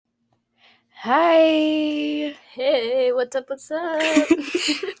Hi. Hey, what's up,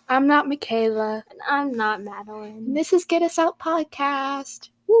 I'm not Michaela. And I'm not Madeline. This is Get Us Out Podcast.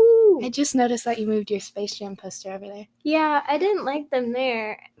 Woo! I just noticed that you moved your Space Jam poster over there. Yeah, I didn't like them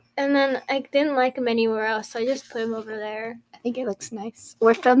there. And then I didn't like them anywhere else, so I just put them over there. I think it looks nice.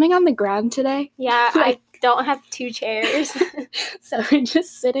 We're filming on the ground today. Yeah, I don't have 2 chairs. So we're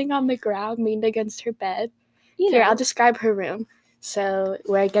just sitting on the ground, leaned against her bed. Here, I'll describe her room. So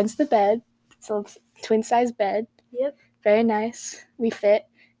we're against the bed. So it's a twin-size bed. Yep. Very nice. We fit.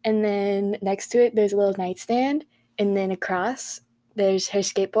 And then next to it, there's a little nightstand. And then across, there's her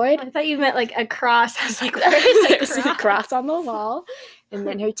skateboard. I thought you meant like a cross. I was like, where is There's a cross on the wall. And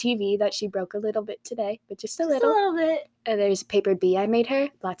then her TV that she broke a little bit today, but just a little bit. And there's a paper bee I made her,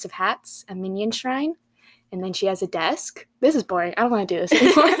 lots of hats, a minion shrine. And then she has a desk. This is boring. I don't want to do this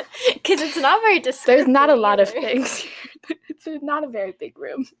anymore. Because it's not very descriptive. There's not a lot of things here. It's not a very big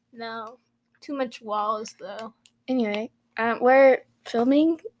room. No. Too much walls, though. Anyway, we're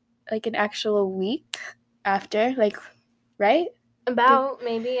filming like an actual week after, right? About,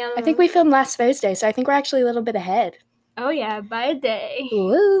 maybe. I think we filmed last Thursday, so I think we're actually a little bit ahead. Oh, yeah, by a day.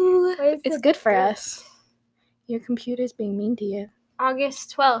 Woo! It's good for us. Your computer's being mean to you.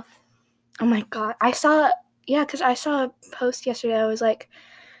 August 12th. Oh my god. Because I saw a post yesterday. I was like,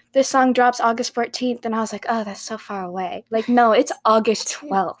 this song drops August 14th. And I was like, oh, that's so far away. Like, no, it's August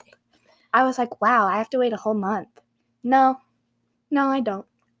 12th. I was like, wow, I have to wait a whole month. No, I don't.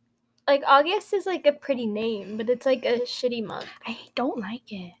 Like, August is like a pretty name, but it's like a shitty month. I don't like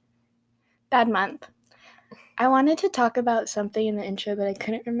it. Bad month. I wanted to talk about something in the intro, but I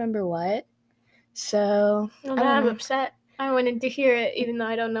couldn't remember what. So, I'm upset. I wanted to hear it, even though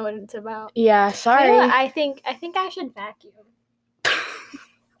I don't know what it's about. Yeah, sorry. You know what? I think I should vacuum.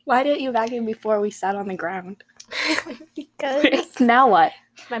 Why didn't you vacuum before we sat on the ground? Because now what?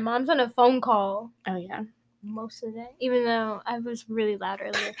 My mom's on a phone call. Oh, yeah. Most of the day, even though I was really loud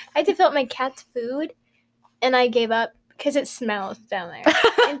earlier. I had to fill up my cat's food, and I gave up because it smells down there.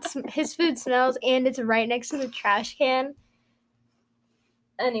 His food smells, and it's right next to the trash can.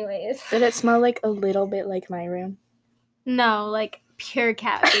 Anyways. Did it smell like a little bit like my room? No, like pure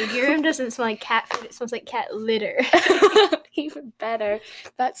cat food. Your room doesn't smell like cat food. It smells like cat litter. Even better.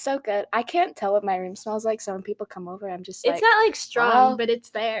 That's so good. I can't tell what my room smells like, so when people come over, I'm just like... It's not like strong, but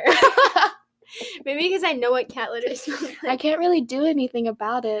it's there. Maybe because I know what cat litter smells like. I can't really do anything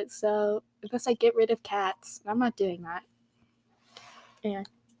about it, so unless I get rid of cats. I'm not doing that. Yeah.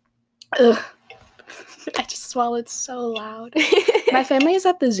 Ugh. I just swallowed so loud. My family is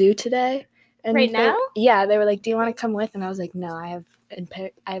at the zoo today. And right now? Yeah, they were like, do you want to come with? And I was like, no, I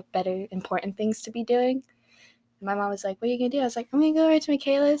have better important things to be doing. And my mom was like, what are you going to do? I was like, I'm going to go over to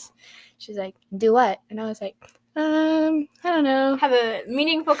Michaela's. She's like, do what? And I was like, I don't know. Have a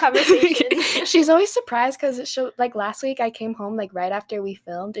meaningful conversation. She's always surprised because like last week I came home like right after we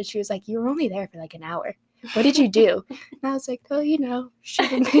filmed and she was like, you were only there for like an hour. What did you do? And I was like, oh,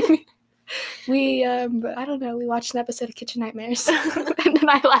 we I don't know, we watched an episode of Kitchen Nightmares and then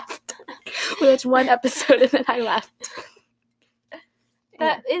I left. We watched one episode and then I left.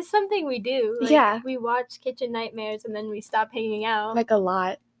 That is something we do. Like, yeah. We watch Kitchen Nightmares and then we stop hanging out. Like a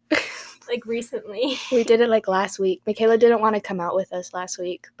lot. Like recently. We did it like last week. Michaela didn't want to come out with us last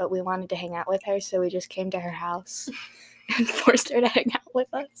week, but we wanted to hang out with her, so we just came to her house and forced her to hang out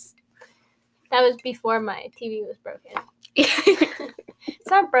with us. That was before my TV was broken. It's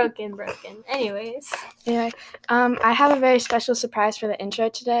not broken. Anyways. Anyway, I have a very special surprise for the intro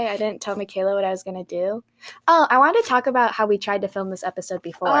today. I didn't tell Michaela what I was going to do. Oh, I wanted to talk about how we tried to film this episode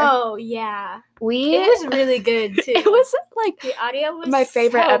before. Oh, yeah. It was really good, too. It was like the audio was my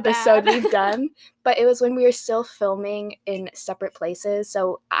favorite so episode bad. we've done. But it was when we were still filming in separate places.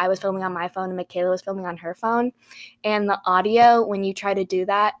 So I was filming on my phone and Michaela was filming on her phone. And the audio, when you try to do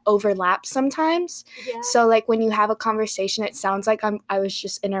that, overlaps sometimes. Yeah. So like when you have a conversation, it sounds like I was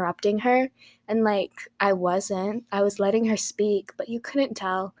just interrupting her. And like I wasn't. I was letting her speak, but you couldn't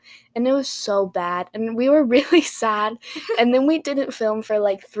tell. And it was so bad. And we were really sad. And then we didn't film for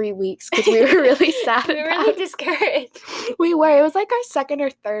like 3 weeks because we were really sad. We were really discouraged. We were. It was like our second or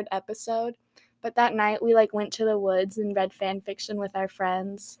third episode. But that night we like went to the woods and read fan fiction with our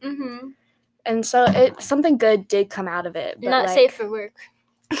friends. Mm-hmm. And so something good did come out of it. But not safe for work.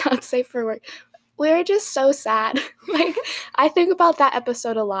 Not safe for work. We were just so sad. Like, I think about that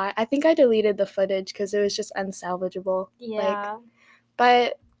episode a lot. I think I deleted the footage because it was just unsalvageable. Yeah.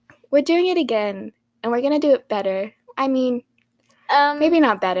 But we're doing it again, and we're going to do it better. I mean, maybe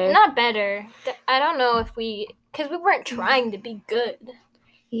not better. Not better. I don't know if because we weren't trying to be good.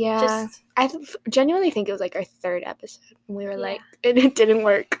 Yeah. I genuinely think it was like our third episode. And we were like, it didn't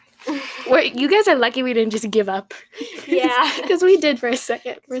work. You guys are lucky we didn't just give up. Yeah. Because we did for a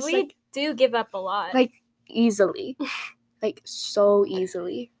second. We do give up a lot. Like, easily. Like, so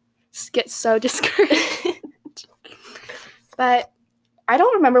easily. Just get so discouraged. But I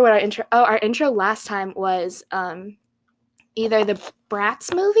don't remember what our intro last time was either the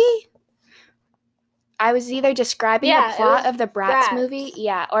Bratz movie. I was either describing the plot of the Bratz movie,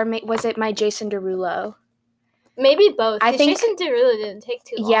 or was it my Jason Derulo? Maybe both. I think Jason Derulo didn't take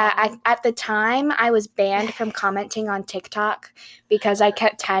too long. Yeah, at the time, I was banned from commenting on TikTok because I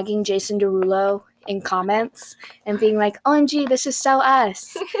kept tagging Jason Derulo in comments and being like, OMG, this is so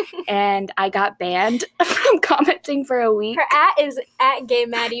us. And I got banned from commenting for a week. Her is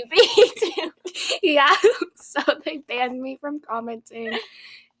 @GayMaddieB too. Yeah, so they banned me from commenting.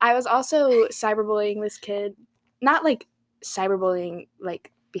 I was also cyberbullying this kid. Not like cyberbullying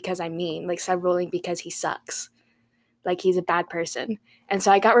like because I'm mean, like cyberbullying because he sucks. Like he's a bad person. And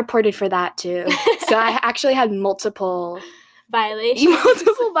so I got reported for that too. So I actually had multiple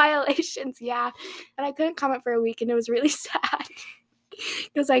violations, yeah. And I couldn't comment for a week and it was really sad.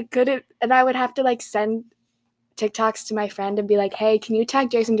 Because I couldn't, and I would have to like send TikToks to my friend and be like, hey, can you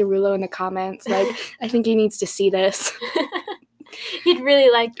tag Jason Derulo in the comments? Like, I think he needs to see this. He'd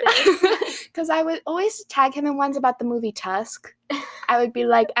really like this. Because I would always tag him in ones about the movie Tusk. I would be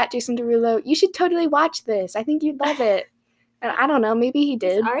like, @Jason Derulo, you should totally watch this. I think you'd love it. And I don't know, maybe he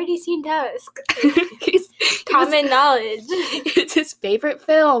did. He's already seen Tusk. Common knowledge. It's his favorite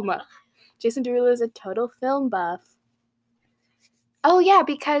film. Jason Derulo is a total film buff. Oh yeah,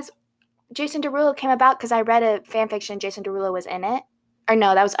 because Jason Derulo came about because I read a fanfiction Jason Derulo was in it. Or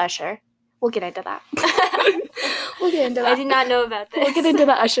no, that was Usher. We'll get into that. I did not know about this. We'll get into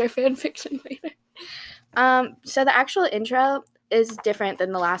the Usher fanfiction later. So the actual intro is different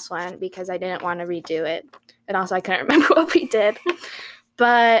than the last one because I didn't want to redo it. And also I couldn't remember what we did.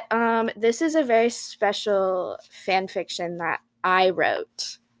 But this is a very special fanfiction that I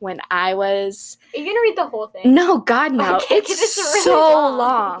wrote when I was... Are you going to read the whole thing? No, God, no. Okay, it's really so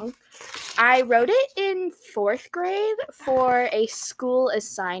long. I wrote it in 4th grade for a school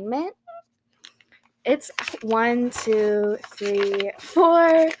assignment. It's 1, 2, 3,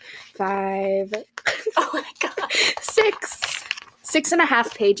 4, 5. Oh my God.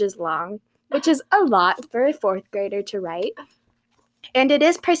 6.5 pages long, which is a lot for a 4th grader to write. And it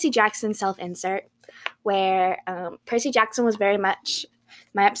is Percy Jackson's self-insert, where Percy Jackson was very much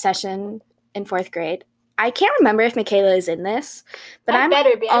my obsession in 4th grade. I can't remember if Michaela is in this, but I'm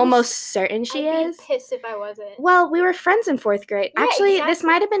almost certain she is. I'd be pissed if I wasn't. Well, we were friends in 4th grade. Yeah, actually, exactly. This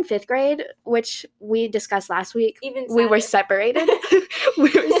might have been 5th grade, which we discussed last week. Even we were separated.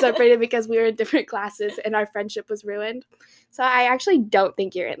 We were separated because we were in different classes and our friendship was ruined. So I actually don't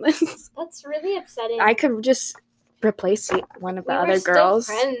think you're in this. That's really upsetting. I could just replace one of the other girls.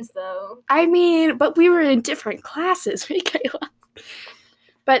 We were still friends, though. I mean, but we were in different classes, Michaela.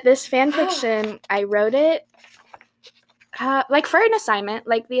 But this fan-fiction, I wrote it like for an assignment.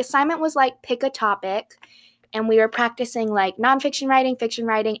 Like the assignment was like pick a topic, and we were practicing like nonfiction writing, fiction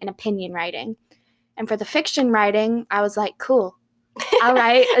writing, and opinion writing. And for the fiction writing, I was like, cool, I'll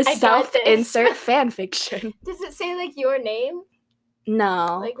write a self-insert fan-fiction. Does it say like your name?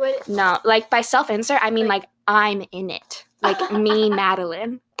 No. Like what? No, like by self-insert, I mean like I'm in it. Like me,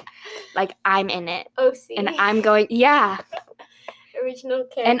 Madeline. Like I'm in it. OC. And I'm going, yeah. Original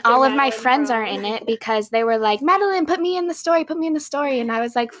character. And all of my friends are in it because they were like, Madeline, put me in the story. And I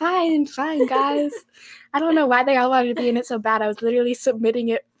was like, fine, guys. I don't know why they all wanted to be in it so bad. I was literally submitting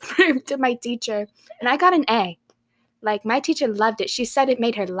it to my teacher. And I got an A. Like, my teacher loved it. She said it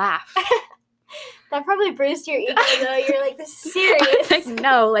made her laugh. That probably bruised your ego, though. You're like, this is serious. Like,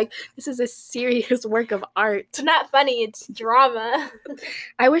 no, like, this is a serious work of art. It's not funny. It's drama.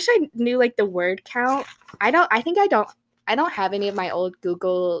 I wish I knew, like, the word count. I don't have any of my old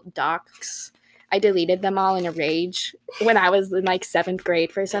Google Docs. I deleted them all in a rage when I was in like 7th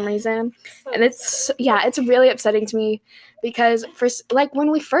grade for some reason. And it's really upsetting to me because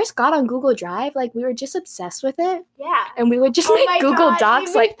when we first got on Google Drive, like we were just obsessed with it. Yeah. And we would just make Google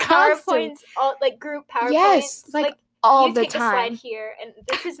Docs like PowerPoints, like group PowerPoints. Yes, like all the time. You take a slide here and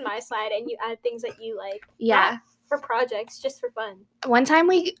this is my slide and you add things that you like. Yeah. For projects, just for fun. One time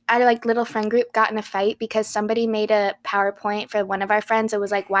our like little friend group got in a fight because somebody made a PowerPoint for one of our friends. It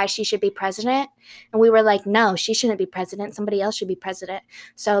was like why she should be president. And we were like, no, she shouldn't be president. Somebody else should be president.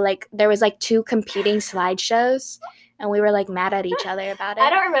 So like there was like 2 competing slideshows and we were like mad at each other about it. I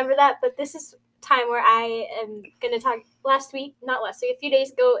don't remember that, but this is time where I am going to talk a few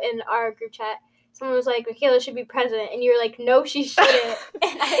days ago in our group chat, someone was like, Michaela should be president, and you were like, no, she shouldn't.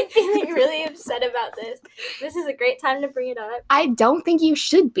 And I'm feeling really upset about this. This is a great time to bring it up. I don't think you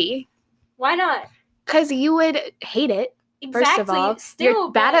should be. Why not? Because you would hate it. Exactly. First of all,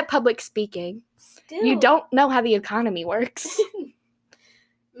 you're bad at public speaking. Still. You don't know how the economy works.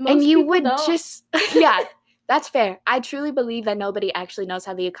 Most and you people would don't. just, yeah, that's fair. I truly believe that nobody actually knows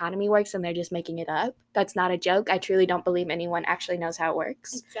how the economy works and they're just making it up. That's not a joke. I truly don't believe anyone actually knows how it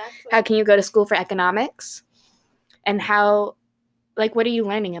works. Exactly. How can you go to school for economics? And how, like, what are you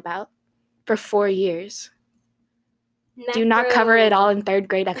learning about for 4 years? Do you not cover it all in third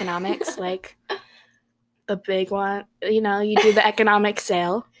grade economics? Like, the big one, you know, you do the economic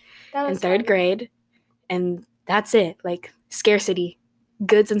sale in third grade, and that's it. Like, scarcity,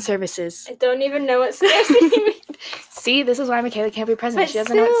 goods and services. I don't even know what scarcity means. See, this is why Michaela can't be president. But She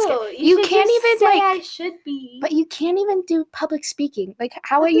doesn't know what still, scarcity. You can't even say like. I should be. But you can't even do public speaking. Like,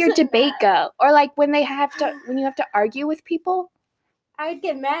 how would your doesn't debate go? Or like when you have to argue with people. I would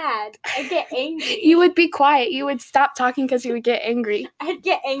get mad. I'd get angry. You would be quiet. You would stop talking because you would get angry. I'd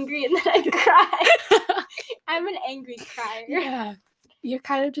get angry and then I'd cry. I'm an angry crier. Yeah. You're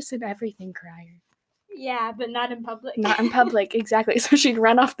kind of just an everything crier. Yeah, but not in public. Not in public, exactly. So she'd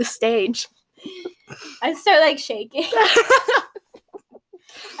run off the stage. I'd start like shaking.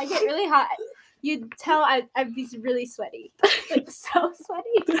 I get really hot. You'd tell I'd be really sweaty. Like so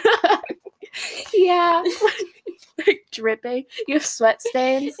sweaty. Yeah. Like dripping. You have sweat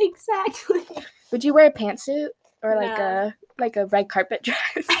stains. Exactly. Would you wear a pantsuit or No. like a red carpet dress?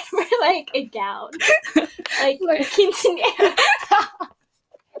 I wear like a gown. Like Like- quinceanera.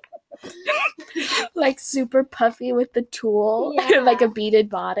 Like super puffy with the tulle. Yeah. Like a beaded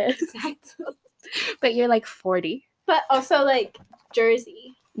bodice. Exactly. But you're like 40. But also like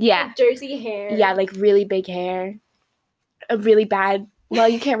jersey. Yeah. Like jersey hair. Yeah, like really big hair. A really bad, well,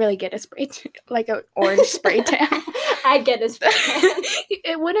 you can't really get a spray tan, like an orange spray tan. I'd get a spray tan.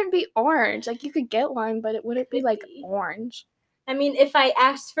 It wouldn't be orange. Like, you could get one, but it wouldn't be Could like be. orange. I mean, if I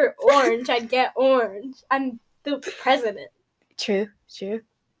asked for orange, I'd get orange. I'm the president. True.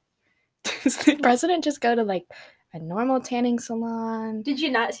 Does the president just go to like a normal tanning salon? Did you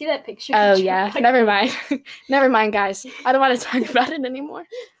not see that picture? Oh, Did you, yeah. like- Never mind. Never mind, guys. I don't want to talk about it anymore.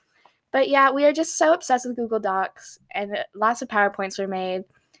 But yeah, we are just so obsessed with Google Docs, and lots of PowerPoints were made.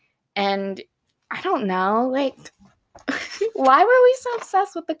 And I don't know, like, why were we so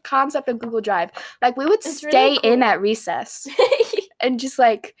obsessed with the concept of Google Drive? Like, we would It's stay really in cool. at recess and just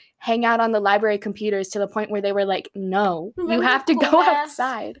like hang out on the library computers to the point where they were like, no, you Remember have to cool go maths?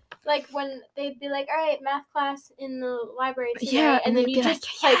 outside. Like when they'd be like, all right, math class in the library today. Yeah, and and then they'd you be just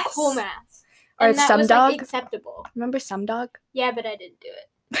like, play cool yes. math. Or And that Some was Dog. like acceptable. Remember Some Dog? Yeah, but I didn't do it.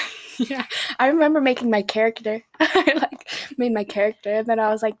 Yeah, I remember making my character. I like made my character, and then I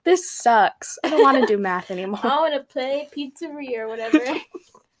was like, "This sucks. I don't want to do math anymore." I want to play pizzeria or whatever.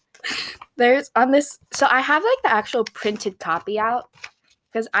 There's on this, so I have like the actual printed copy out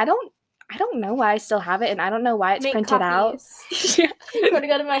because I don't know why I still have it, and I don't know why it's Make printed copies. out. Yeah, I'm going to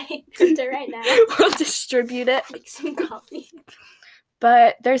go to my printer right now. we'll distribute it. Make some copies.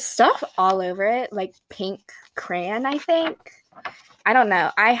 But there's stuff all over it, like pink crayon, I think. I don't know.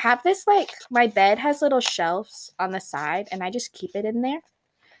 I have this, like, my bed has little shelves on the side, and I just keep it in there.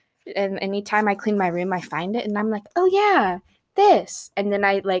 And anytime I clean my room, I find it, and I'm like, oh, yeah, this. And then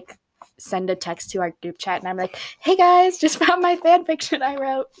I, like, send a text to our group chat, and I'm like, hey, guys, just found my fan fiction I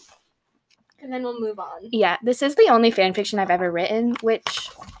wrote. And then we'll move on. Yeah, this is the only fan fiction I've ever written, which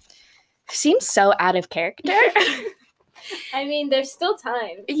seems so out of character. I mean, there's still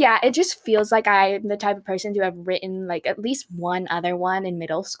time. Yeah, it just feels like I'm the type of person to have written like at least one other one in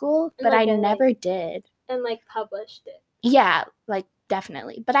middle school, but Like I a, never did. And like published it. Yeah, like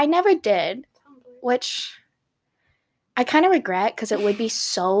definitely, but I never did, which I kind of regret because it would be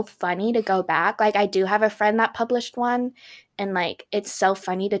so funny to go back. Like, I do have a friend that published one, and like it's so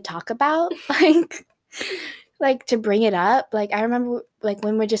funny to talk about, like to bring it up. Like, I remember like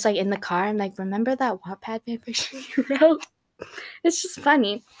when we're just like in the car, I'm like, remember that Wattpad fanfiction you wrote? It's just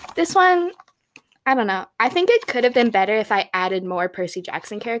funny. This one, I don't know. I think it could have been better if I added more Percy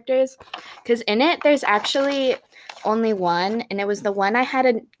Jackson characters, because in it there's actually only one, and it was the one I had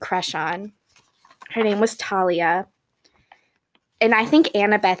a crush on. Her name was Talia. And I think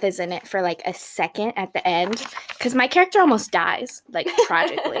Annabeth is in it for like a second at the end, because my character almost dies, like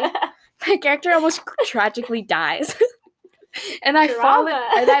tragically. My character almost tragically dies. And I Drama.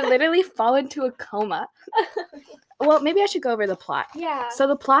 literally fall into a coma. Well, maybe I should go over the plot. Yeah. So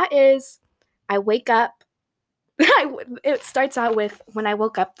the plot is I wake up. It starts out with, when I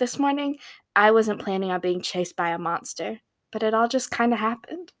woke up this morning, I wasn't planning on being chased by a monster, but it all just kind of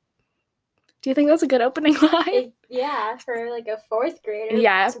happened. Do you think that's a good opening line? Yeah, for like a fourth grader.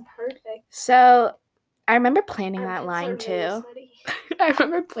 Yeah. It's perfect. So I remember planning that Armpits line are really too. sweaty. I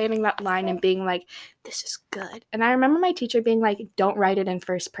remember planning that line and being like, this is good. And I remember my teacher being like, don't write it in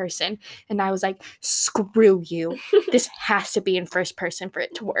first person. And I was like, screw you. This has to be in first person for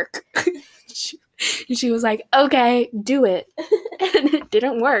it to work. she was like, okay, do it. And it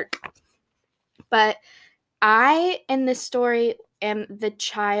didn't work. But I, in this story, am the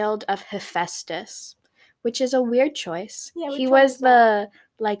child of Hephaestus, which is a weird choice. Yeah, he was the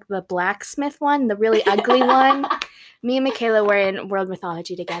blacksmith one, the really ugly one. Me and Michaela were in world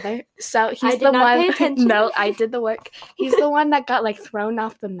mythology together. So he's the one. Pay attention. No, I did the work. He's the one that got like thrown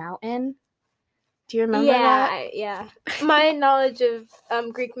off the mountain. Do you remember that? Yeah. My knowledge of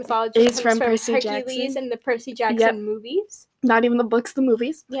Greek mythology Is comes from Percy Hercules Jackson. and the Percy Jackson movies. Not even the books, the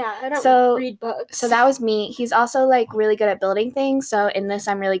movies. Yeah, I don't read books. So that was me. He's also like really good at building things. So in this,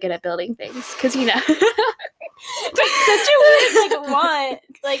 I'm really good at building things because you know. It's such a weird like want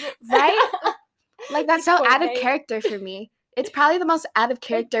right. Like that's so out of Fortnite. character for me. It's probably the most out of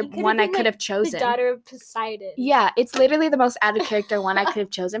character one I could have chosen. The daughter of Poseidon. Yeah, it's literally the most out of character one I could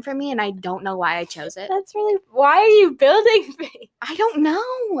have chosen for me, and I don't know why I chose it. That's really. Why are you building things? I don't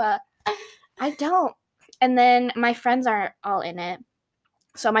know. I don't. And then my friends are all in it.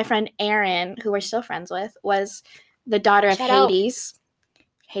 So my friend Erin, who we're still friends with, was the daughter of Hades.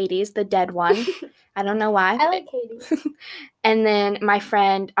 Hades, the dead one. I don't know why. I like Hades. And then our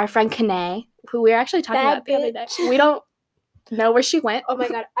friend Kanae, who we were actually talking about the other day. We don't know where she went. Oh my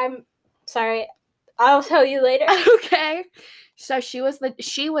god, I'm sorry. I'll tell you later. Okay. So she was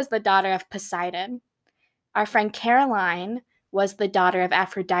the daughter of Poseidon. Our friend Caroline was the daughter of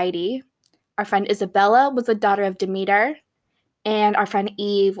Aphrodite. Our friend Isabella was the daughter of Demeter. And our friend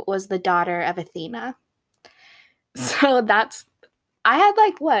Eve was the daughter of Athena. So I had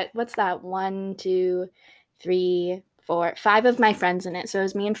like what's that? 1, 2, 3, 4, 5 of my friends in it. So it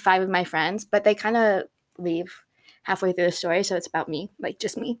was me and 5 of my friends, but they kind of leave halfway through the story, so it's about me, like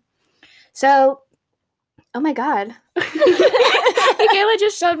just me. So, oh my god. Michaela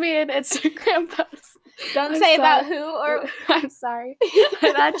just showed me an Instagram post. Don't say about who or... I'm sorry.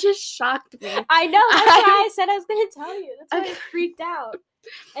 That just shocked me. I know, that's why I said I was going to tell you. That's why I freaked out.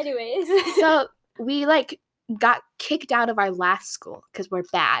 Anyways. So, we like got kicked out of our last school because we're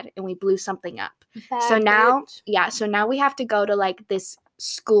bad and we blew something up. So now we have to go to like this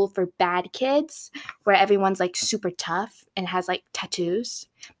school for bad kids where everyone's like super tough and has like tattoos,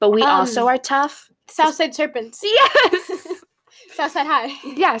 but we also are tough. Southside Serpents. Yes. Southside High.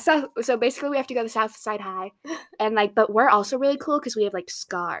 Yeah, so basically we have to go to Southside High, and like, but we're also really cool because we have like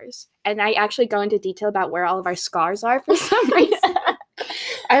scars, and I actually go into detail about where all of our scars are for some reason.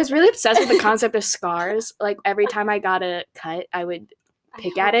 I was really obsessed with the concept of scars. Like every time I got a cut, I would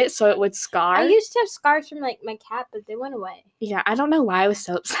pick at it so it would scar. I used to have scars from like my cat, but they went away. Yeah, I don't know why I was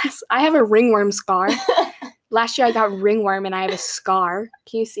so obsessed. I have a ringworm scar. Last year I got ringworm and I have a scar.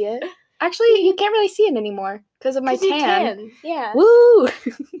 Can you see it? Actually, you can't really see it anymore because of my tan. Yeah. Woo!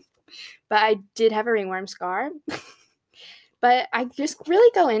 But I did have a ringworm scar. But I just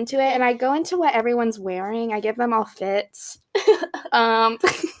really go into it, and I go into what everyone's wearing. I give them all fits.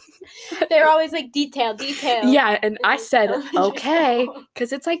 They're always like detail. Yeah, and I said okay,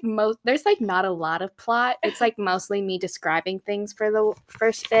 because it's like there's like not a lot of plot. It's like mostly me describing things for the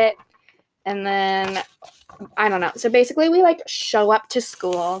first bit, and then I don't know. So basically, we like show up to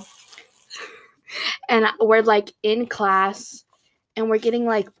school, and we're like in class, and we're getting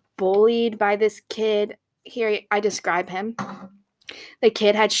like bullied by this kid. Here, I describe him. The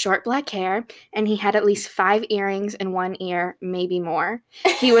kid had short black hair, and he had at least 5 earrings in one ear, maybe more.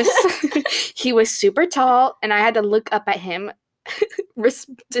 He was super tall, and I had to look up at him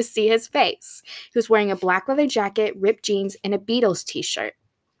to see his face. He was wearing a black leather jacket, ripped jeans, and a Beatles t-shirt.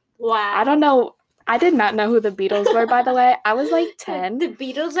 Wow. I don't know. I did not know who the Beatles were, by the way. I was like 10. The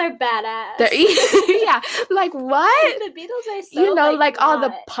Beatles are badass. Yeah, like what? The Beatles are so, like all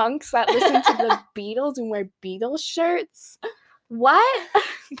the punks that listen to the Beatles and wear Beatles shirts. What?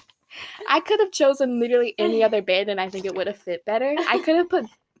 I could have chosen literally any other band and I think it would have fit better. I could have put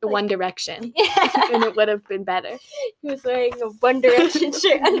One Direction and it would have been better. He was wearing a One Direction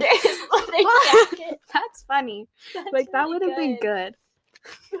shirt under his leather jacket. That's funny. That's like that really would have been good.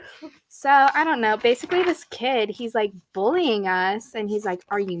 So, I don't know. Basically, this kid, he's like bullying us and he's like,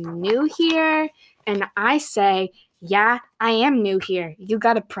 "Are you new here?" And I say, "Yeah, I am new here. You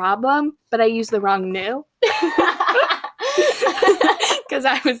got a problem?" But I used the wrong new. Because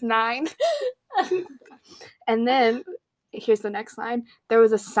I was 9. And then, here's the next line. There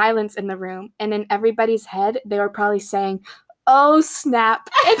was a silence in the room, and in everybody's head, they were probably saying, oh snap,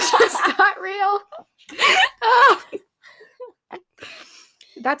 it just got real. Oh.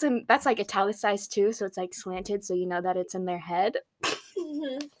 That's like italicized too, so it's like slanted, so you know that it's in their head.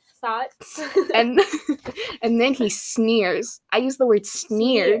 Mm-hmm. Thoughts. And then he sneers. I use the word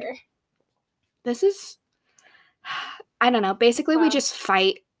sneered. Sneer. This is, I don't know. Basically, we Wow. just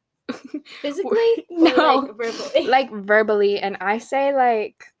fight. Physically? No. Or like verbally? Like verbally, and I say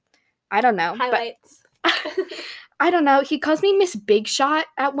like, I don't know. Highlights. But I don't know. He calls me Miss Big Shot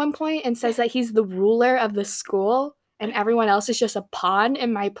at one point and says that he's the ruler of the school and everyone else is just a pawn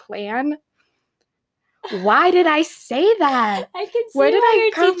in my plan. Why did I say that? I can see Where did why I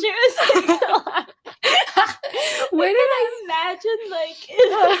your come- teacher was like, Where did I imagine like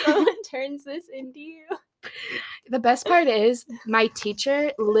if someone turns this into you? The best part is my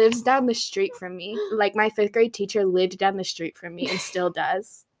teacher lives down the street from me. Like my 5th grade teacher lived down the street from me and still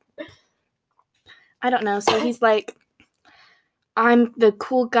does. I don't know. So he's like, I'm the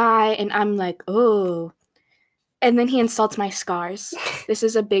cool guy, and I'm like, oh. And then he insults my scars. This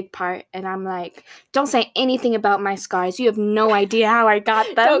is a big part. And I'm like, don't say anything about my scars. You have no idea how I got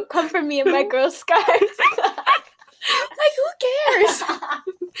them. Don't come for me and my girl's scars. Like, who cares?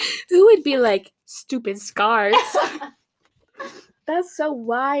 Who would be like, stupid scars? That's so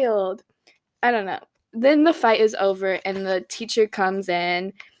wild. I don't know. Then the fight is over, and the teacher comes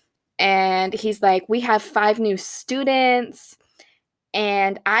in, and he's like, we have 5 new students.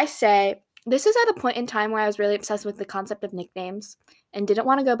 And I say, this is at a point in time where I was really obsessed with the concept of nicknames and didn't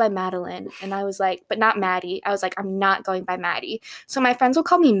want to go by Madeline. And I was like, but not Maddie. I was like, I'm not going by Maddie. So my friends will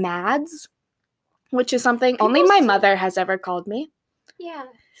call me Mads, which is something only my mother has ever called me. Yeah.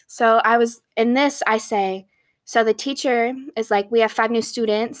 So I say, so the teacher is like, we have 5 new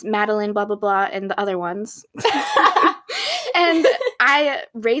students, Madeline, blah, blah, blah, and the other ones. And I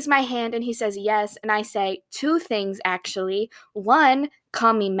raise my hand and he says yes. And I say 2 things, actually. 1,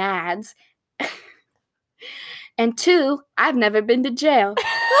 call me Mads. And 2, I've never been to jail.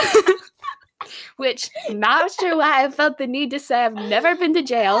 Which, not sure why I felt the need to say I've never been to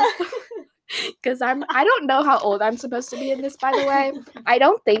jail. Because I don't know how old I'm supposed to be in this, by the way. I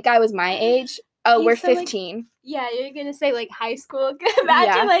don't think I was my age. Oh, You we're said, 15. Yeah, you're gonna say like high school.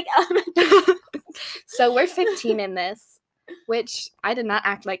 Imagine like elementary. So we're 15 in this, which I did not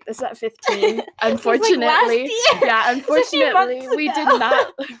act like this at 15. Unfortunately. last year. Yeah, It's a few unfortunately, months we did ago.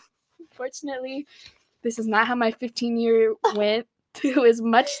 not. Unfortunately, this is not how my 15-year went. It was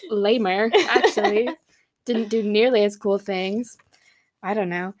much lamer, actually. Didn't do nearly as cool things. I don't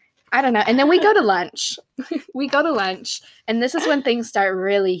know. And then we go to lunch. And this is when things start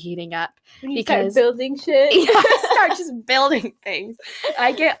really heating up. When you Because- start building shit. Yeah, I start just building things.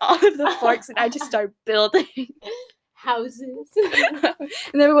 I get all of the forks and I just start building. Houses.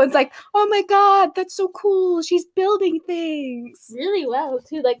 And everyone's like, oh my God, that's so cool. She's building things. Really well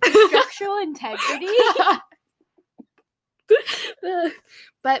too, like the structural integrity.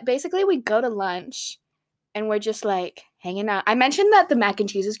 But basically, we go to lunch and we're just like hanging out. I mentioned that the mac and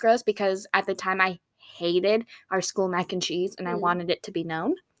cheese is gross because at the time I hated our school mac and cheese and I wanted it to be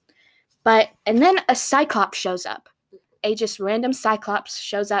known. And then a Cyclops shows up. A just random Cyclops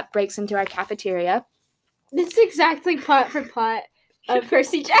shows up, breaks into our cafeteria. This is exactly plot for plot of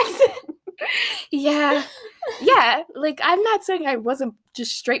Percy Jackson. Yeah. Like, I'm not saying I wasn't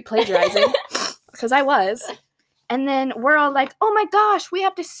just straight plagiarizing, because I was. And then we're all like, oh my gosh, we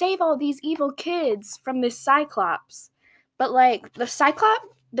have to save all these evil kids from this Cyclops. But, like,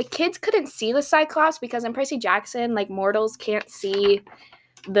 the kids couldn't see the Cyclops because in Percy Jackson, like, mortals can't see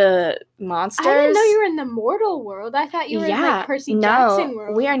the monsters. I didn't know you were in the mortal world. I thought you were in like Percy Jackson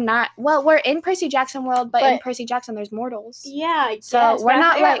world. We are not. Well, we're in Percy Jackson world, but in Percy Jackson there's mortals. Yeah, So we're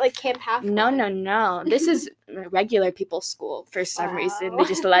not like Camp Half. No. This is regular people's school for some reason. They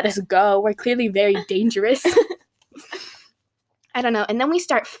just let us go. We're clearly very dangerous. I don't know. And then we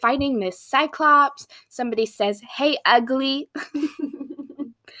start fighting this Cyclops. Somebody says, hey, ugly.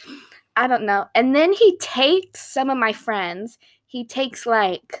 I don't know. And then he takes some of my friends. He takes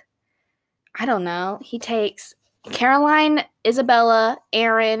he takes Caroline, Isabella,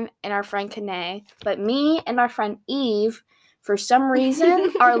 Aaron, and our friend Kanae. But me and our friend Eve, for some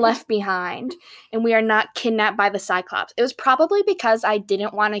reason, are left behind. And we are not kidnapped by the Cyclops. It was probably because I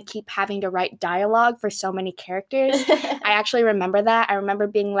didn't want to keep having to write dialogue for so many characters. I actually remember that. I remember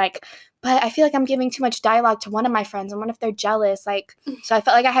being like, but I feel like I'm giving too much dialogue to one of my friends. And what if they're jealous? Like, so I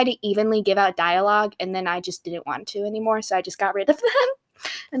felt like I had to evenly give out dialogue. And then I just didn't want to anymore. So I just got rid of them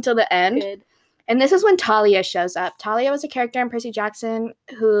until the end. Good. And this is when Talia shows up. Talia was a character in Percy Jackson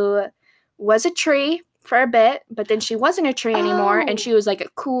who was a tree for a bit, but then she wasn't a tree anymore, and she was like a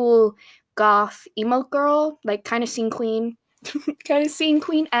cool goth emo girl, like kind of scene queen. kind of scene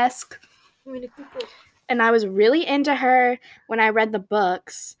queen-esque. I'm gonna Google. And I was really into her when I read the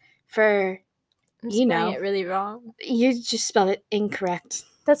books for, I'm you know. spelling it really wrong. You just spelled it incorrect.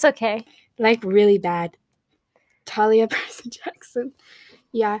 That's okay. Like, really bad. Talia Percy Jackson.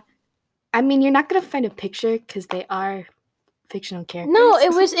 Yeah. I mean, you're not going to find a picture because they are fictional characters. No,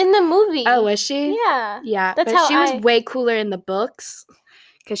 it was in the movie. Oh, was she? Yeah. Yeah. That's but how she was way cooler in the books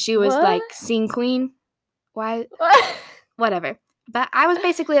because she was What? like scene queen. Why? Whatever. But I was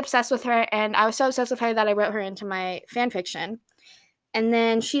basically obsessed with her, and I was so obsessed with her that I wrote her into my fan fiction. And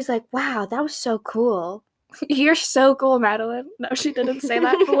then she's like, wow, that was so cool. You're so cool, Madeline. No, she didn't say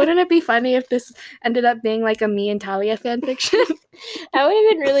that. But wouldn't it be funny if this ended up being like a me and Talia fan fiction? That would have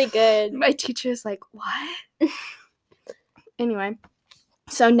been really good. My teacher's like, what? Anyway,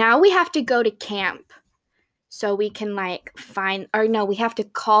 so now we have to go to camp so we can like find, or no, we have to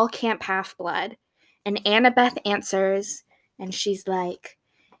call Camp Half-Blood. And Annabeth answers, and she's like,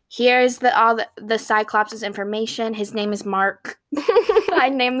 here's all the Cyclops' information. His name is Mark. I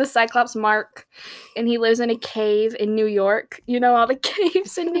named the Cyclops Mark, and he lives in a cave in New York. You know all the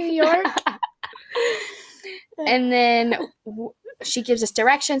caves in New York? And then she gives us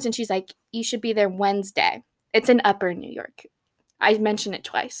directions, and she's like, you should be there Wednesday. It's in Upper New York. I mention it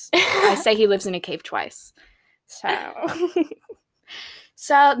twice. I say he lives in a cave twice.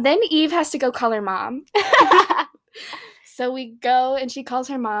 So then Eve has to go call her mom. So we go, and she calls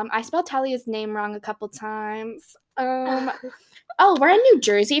her mom. I spelled Talia's name wrong a couple times. Oh, we're in New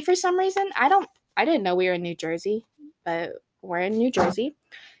Jersey for some reason. I didn't know we were in New Jersey, but we're in New Jersey.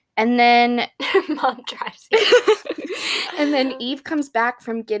 And then Mom drives you. And then Eve comes back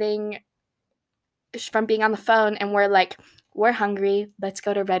from being on the phone, and we're like, we're hungry. Let's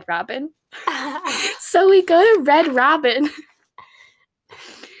go to Red Robin. So we go to Red Robin.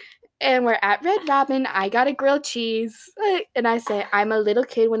 And we're at Red Robin. I got a grilled cheese. And I say, I'm a little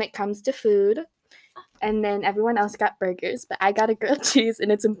kid when it comes to food. And then everyone else got burgers. But I got a grilled cheese,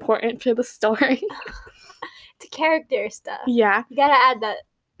 and it's important for the story. It's character stuff. Yeah. You gotta add that.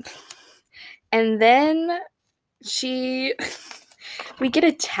 And then we get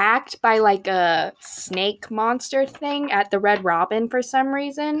attacked by like a snake monster thing at the Red Robin for some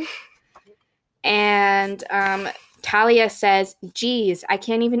reason. And Talia says, geez, I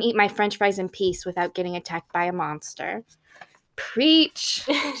can't even eat my french fries in peace without getting attacked by a monster. Preach.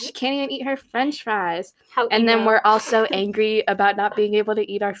 She can't even eat her french fries. And then we're also angry about not being able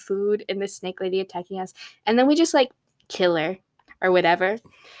to eat our food and the snake lady attacking us. And then we just like kill her or whatever.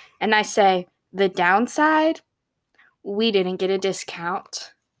 And I say, the downside, we didn't get a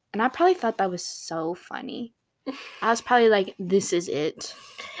discount. And I probably thought that was so funny. I was probably like, this is it.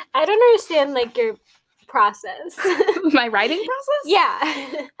 I don't understand like your process. My writing process?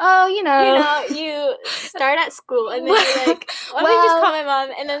 Yeah. Oh, you start at school and then you're like, let me just call my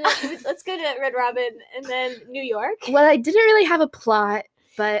mom, and then let's go to Red Robin and then New York. Well, I didn't really have a plot,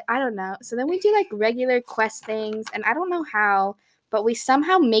 but I don't know. So then we do like regular quest things, and I don't know how, but we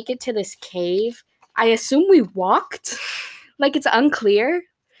somehow make it to this cave. I assume we walked. Like, it's unclear.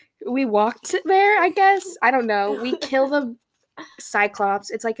 We walked there, I guess. I don't know. We kill the Cyclops.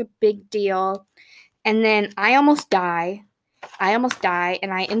 It's like a big deal. And then I almost die,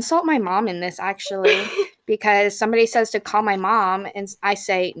 and I insult my mom in this, actually, because somebody says to call my mom, and I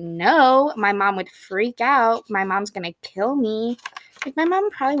say, no, my mom would freak out. My mom's going to kill me. Like, my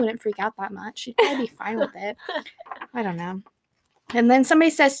mom probably wouldn't freak out that much. She'd probably be fine with it. I don't know. And then somebody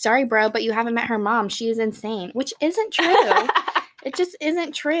says, sorry, bro, but you haven't met her mom. She is insane, which isn't true. It just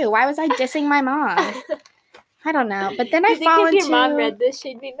isn't true. Why was I dissing my mom? I don't know. But then I fall into... if your mom read this,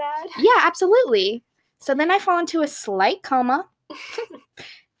 she'd be mad? Yeah, absolutely. So then I fall into a slight coma.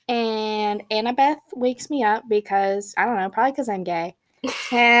 And Annabeth wakes me up because, I don't know, probably because I'm gay.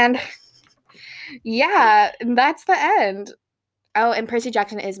 And yeah, that's the end. Oh, and Percy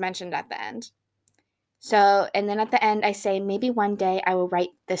Jackson is mentioned at the end. So, and then at the end, I say, maybe one day I will write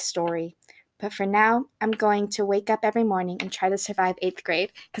this story. But for now, I'm going to wake up every morning and try to survive 8th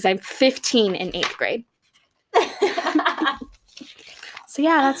grade because I'm 15 in 8th grade. So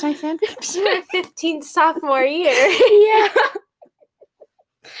yeah, that's my fanfiction. You were 15 sophomore year. Yeah.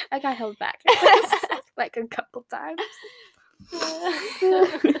 I got held back like a couple times.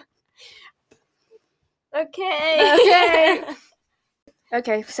 Okay.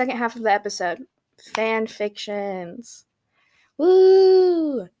 Okay, second half of the episode. Fan fictions.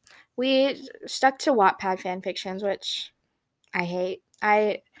 Woo! We stuck to Wattpad fan fictions, which I hate.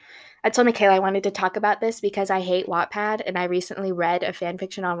 I told Michaela I wanted to talk about this because I hate Wattpad, and I recently read a fan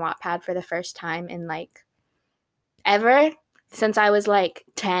fiction on Wattpad for the first time in like ever since I was like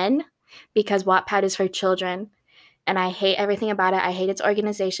 10, because Wattpad is for children. and I hate everything about it. I hate its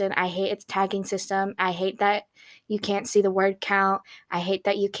organization. I hate its tagging system. I hate that you can't see the word count. I hate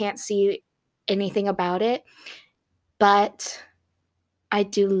that you can't see anything about it. But I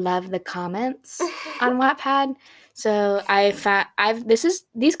do love the comments on Wattpad. So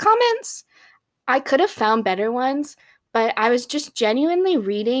these comments, I could have found better ones, but I was just genuinely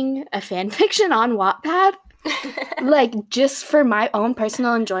reading a fan fiction on Wattpad, like just for my own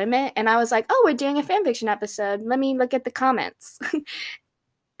personal enjoyment. And I was like, oh, we're doing a fan fiction episode. Let me look at the comments.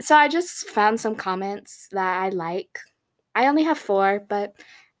 So I just found some comments that I like. I only have 4, but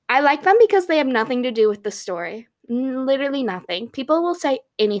I like them because they have nothing to do with the story. Literally nothing. People will say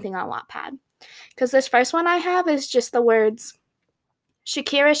anything on Wattpad. Because this first one I have is just the words,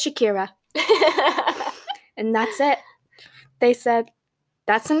 Shakira, Shakira. And that's it. They said,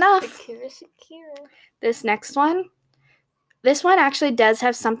 that's enough. Shakira, Shakira. This one actually does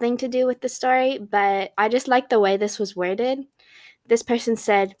have something to do with the story, but I just like the way this was worded. This person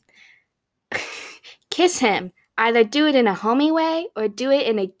said, kiss him. Either do it in a homie way or do it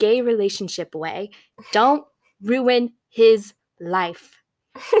in a gay relationship way. Don't ruin his life.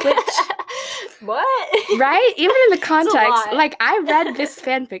 Which, what? right? Even in the context, like I read this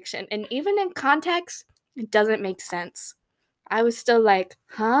fan fiction, and even in context, it doesn't make sense. I was still like,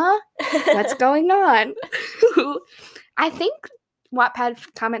 huh? What's going on? I think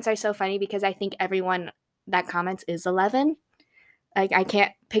Wattpad comments are so funny because I think everyone that comments is 11. Like, I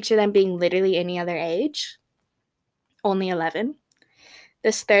can't picture them being literally any other age. Only 11.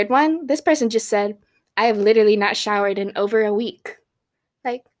 This third one, this person just said, I have literally not showered in over a week.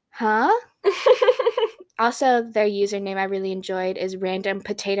 Like, huh? Also, their username I really enjoyed is Random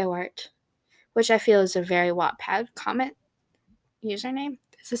Potato Art, which I feel is a very Wattpad comment username.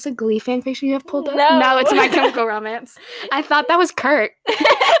 Is this a Glee fanfiction you have pulled up? No, it's My Chemical Romance. I thought that was Kurt.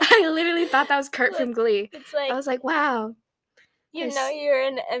 I literally thought that was Kurt from Glee. It's like, I was like, wow. You know you're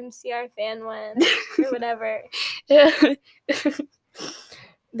an MCR fan when or whatever.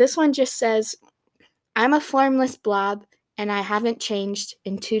 This one just says, I'm a formless blob and I haven't changed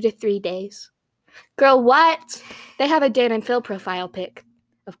in 2 to 3 days. Girl, what? They have a Dan and Phil profile pic.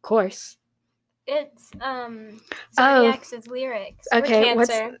 Of course. It's Zodiac's lyrics. Okay, We're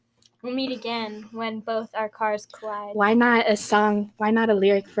Cancer. We'll meet again when both our cars collide. Why not a song? Why not a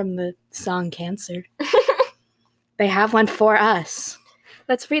lyric from the song Cancer? They have one for us.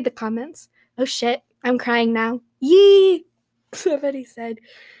 Let's read the comments. Oh shit, I'm crying now. Yee! Somebody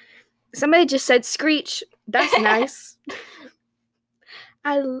just said Screech. That's nice.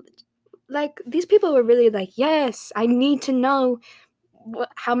 These people were really like, yes, I need to know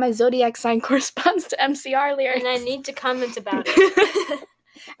how my zodiac sign corresponds to MCR lyrics. And I need to comment about it.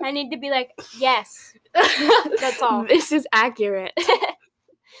 I need to be like, yes. That's all. This is accurate.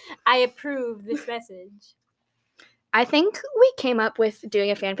 I approve this message. I think we came up with doing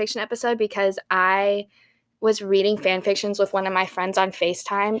a fanfiction episode because I was reading fanfictions with one of my friends on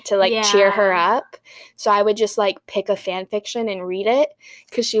FaceTime to cheer her up. So I would just pick a fanfiction and read it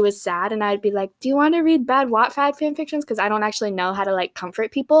because she was sad, and I'd be like, do you want to read bad Wattpad fanfictions? Because I don't actually know how to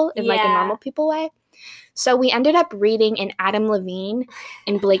comfort people in a normal people way. So we ended up reading an Adam Levine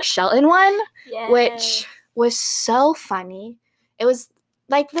and Blake Shelton one, which was so funny. It was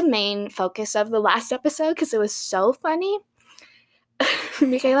the main focus of the last episode because it was so funny.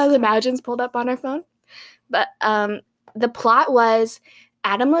 Michaela's Imagines pulled up on her phone. But the plot was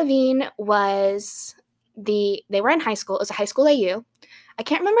Adam Levine they were in high school. It was a high school AU. I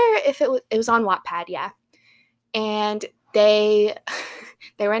can't remember if it was on Wattpad, yeah. And they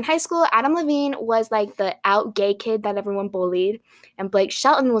were in high school. Adam Levine was the out gay kid that everyone bullied. And Blake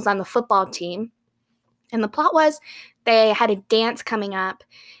Shelton was on the football team. And the plot was they had a dance coming up,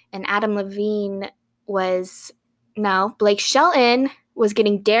 and Blake Shelton was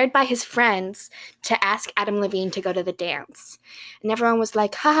getting dared by his friends to ask Adam Levine to go to the dance. And everyone was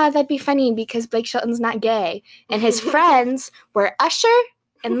like, haha, that'd be funny because Blake Shelton's not gay. And his friends were Usher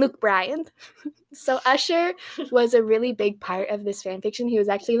and Luke Bryan. So Usher was a really big part of this fanfiction. He was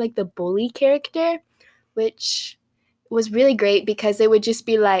actually the bully character, which was really great because they would just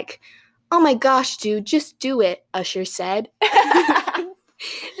be like, oh my gosh, dude, just do it, Usher said.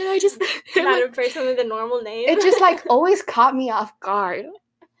 And I just... Not a person with a normal name. It just always caught me off guard.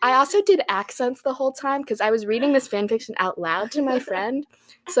 I also did accents the whole time because I was reading this fanfiction out loud to my friend.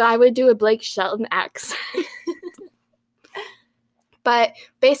 So I would do a Blake Shelton accent. But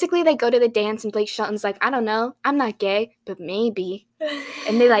basically they go to the dance and Blake Shelton's like, I don't know, I'm not gay, but maybe.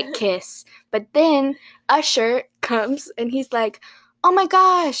 And they kiss. But then Usher comes and he's like, oh my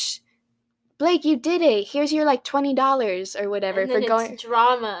gosh, Blake, you did it. Here's your like $20 or whatever and for then going. it's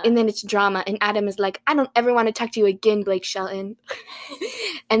drama. And then it's drama. And Adam is like, I don't ever want to talk to you again, Blake Shelton.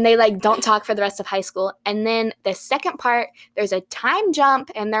 And they like don't talk for the rest of high school. And then the second part, there's a time jump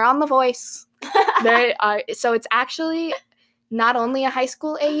and they're on The Voice. So it's actually not only a high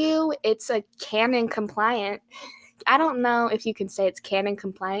school AU, it's a canon compliant. I don't know if you can say it's canon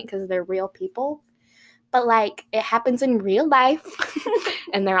compliant because they're real people, but like it happens in real life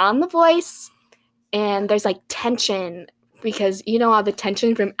and they're on The Voice and there's like tension because you know all the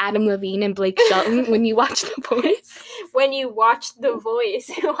tension from Adam Levine and Blake Shelton when you watch The Voice. When you watch The Voice.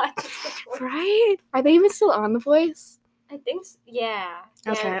 Right? Are they even still on The Voice? I think so. Yeah.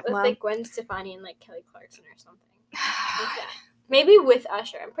 Okay, With well. like Gwen Stefani and like Kelly Clarkson or something. Like that. Maybe with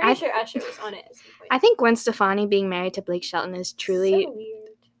Usher. I'm pretty sure Usher was on it at some point. I think Gwen Stefani being married to Blake Shelton is truly... So weird.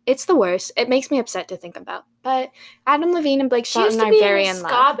 It's the worst. It makes me upset to think about. But Adam Levine and Blake She used Shelton to are be very in a in ska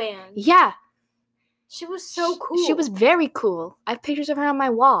love. band. Yeah. She was so cool. She was very cool. I have pictures of her on my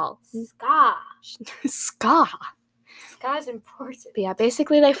wall. Ska. Ska. Ska's important. But yeah,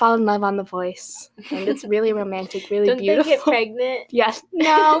 basically they fall in love on The Voice. And it's really romantic, really Don't beautiful. they get pregnant? Yes.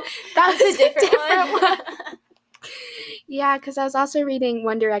 No, that was a different one. Yeah, because I was also reading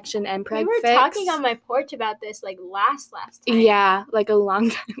One Direction and Preg We were Fix. talking on my porch about this like last time. Yeah, like a long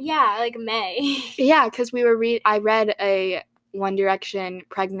time. Yeah, like May. Yeah, because I read a One Direction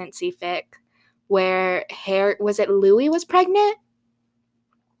pregnancy fic where was it Louis was pregnant?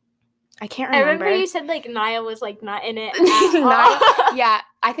 I can't remember. I remember you said like Niall was like not in it at all. Yeah,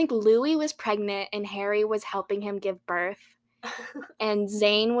 I think Louis was pregnant and Harry was helping him give birth. And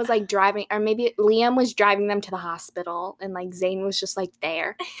Zayn was like driving, or maybe Liam was driving them to the hospital and like Zayn was just like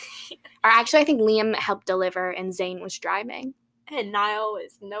there. Or actually I think Liam helped deliver and Zayn was driving. And Niall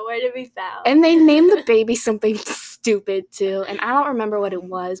was nowhere to be found. And they named the baby something stupid too. And I don't remember what it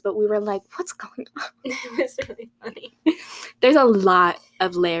was, but we were like, what's going on? It was really funny. There's a lot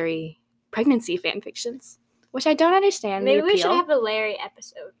of Larry pregnancy fan fictions, which I don't understand. Maybe we should have a Larry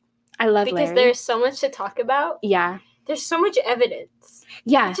episode. I love because Larry. there's so much to talk about. Yeah. There's so much evidence.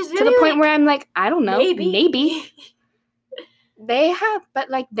 Yeah. Which is to the really, point where I'm like, I don't know. Maybe. They have,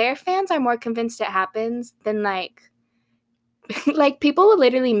 but like their fans are more convinced it happens than like people will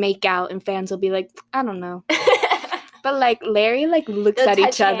literally make out and fans will be like, I don't know. But like Larry like looks They'll at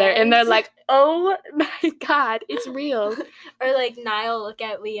each touch other and they're hands. like, oh my God, it's real. Or like Niall look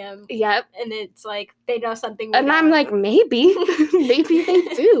at Liam. Yep. And it's like they know something. And I'm like, maybe. Maybe they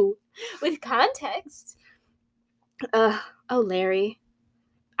do. With context. Oh, Larry.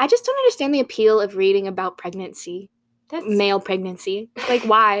 I just don't understand the appeal of reading about pregnancy. Male pregnancy. Like,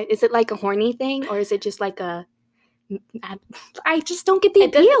 why? Is it like a horny thing? Or is it just like a... I just don't get the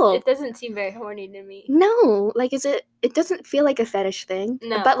appeal. It doesn't seem very horny to me. No. Like, it doesn't feel like a fetish thing.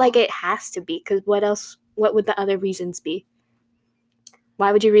 No. But, like, it has to be. Because what would the other reasons be?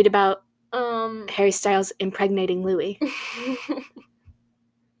 Why would you read about Harry Styles impregnating Louis?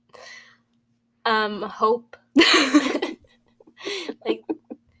 Hope.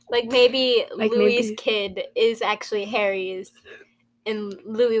 like maybe Louis' kid is actually Harry's, and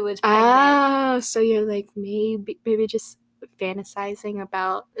Louis was pregnant. Ah, so you're like maybe just fantasizing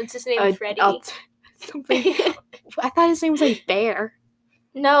about. It's his name, Freddie. Something. I thought his name was like Bear.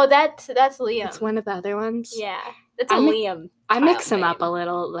 No, that's Liam. It's one of the other ones. Yeah, that's Liam. I mix them up a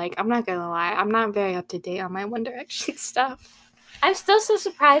little. Like, I'm not gonna lie, I'm not very up to date on my One Direction stuff. I'm still so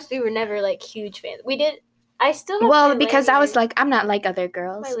surprised we were never like huge fans. We did. I still have because I was like, I'm not like other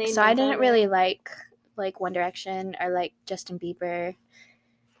girls, so I didn't on really like One Direction or like Justin Bieber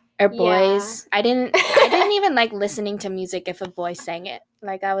or boys. Yeah. I didn't even like listening to music if a boy sang it.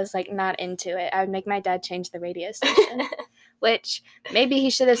 Like, I was like not into it. I would make my dad change the radio station, which maybe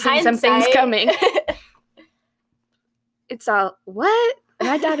he should have seen some things coming. It's all, what?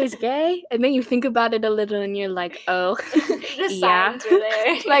 My dad is gay? And then you think about it a little and you're like, oh, the yeah. signs are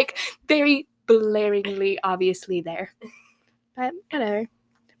there. Like, very blaringly obviously there. But whatever.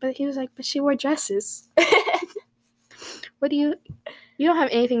 But he was like, but she wore dresses. What do you don't have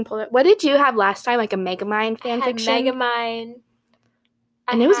anything pulled up. What did you have last time? Like a Megamind fanfiction? Megamind.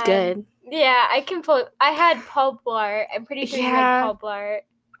 And it was good. Yeah, I can pull it. I had Paul Blart. I'm pretty sure you had Paul Blart.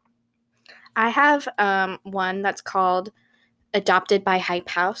 I have one that's called Adopted by Hype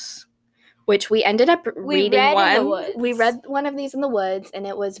House, which we ended up reading one. We read one of these in the woods, and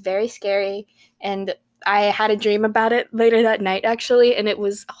it was very scary. And I had a dream about it later that night, actually, and it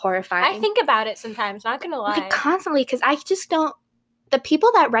was horrifying. I think about it sometimes, not gonna lie. Like, constantly, because I just don't... The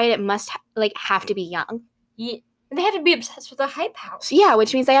people that write it must, have to be young. Yeah. They have to be obsessed with a Hype House. Yeah,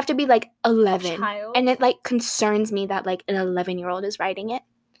 which means they have to be, 11. Child. And it, concerns me that, an 11-year-old is writing it.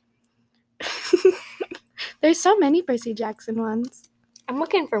 There's so many Percy Jackson ones. I'm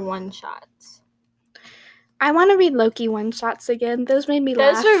looking for one-shots. I want to read Loki one-shots again. Those made me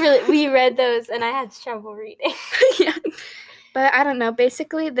laugh. Those were really... We read those, and I had trouble reading. Yeah. But I don't know.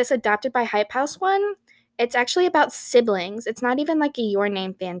 Basically, this Adopted by Hype House one, it's actually about siblings. It's not even like a Your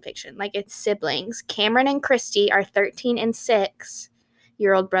Name fan fiction. Like, it's siblings. Cameron and Christy are 13 and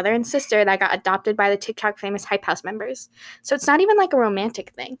 6-year-old brother and sister that got adopted by the TikTok famous Hype House members. So it's not even like a romantic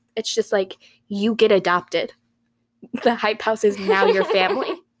thing. It's just like, you get adopted. The Hype House is now your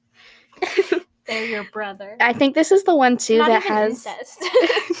family. They're your brother. I think this is the one, too, Not that even has...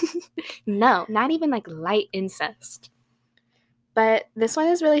 incest. No, not even like light incest. But this one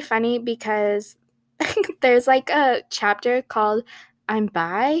is really funny because there's like a chapter called I'm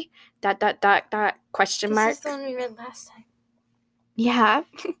bi, ... question mark. This is the one we read last time. Yeah.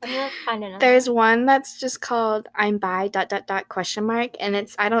 I'm gonna find another. There's one that's just called I'm bi ... question mark. And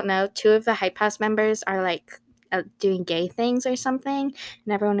it's, I don't know, 2 of the Hype House members are like doing gay things or something.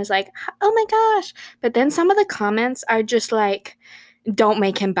 And everyone is like, oh my gosh. But then some of the comments are just like, don't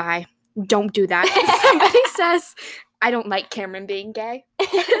make him bi. Don't do that. Somebody says, I don't like Cameron being gay.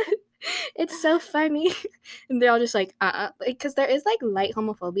 It's so funny. And they're all just like, because there is like light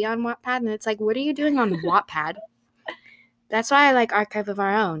homophobia on Wattpad. And it's like, what are you doing on Wattpad? That's why I like Archive of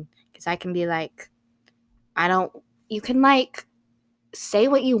Our Own. Because I can be like, you can like say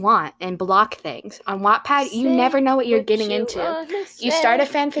what you want and block things. On Wattpad, you never know what you're getting into. You start a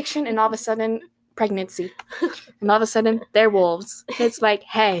fan fiction and all of a sudden, pregnancy. And all of a sudden, they're wolves. It's like,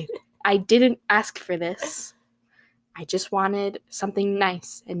 hey, I didn't ask for this. I just wanted something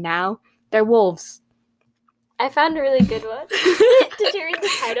nice. And now, they're wolves. I found a really good one. Did you read the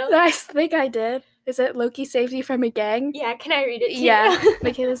title? I think I did. Is it Loki saved you from a gang? Yeah, can I read it to you? Yeah.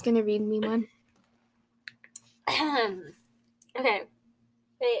 Michaela's gonna read me one. Okay.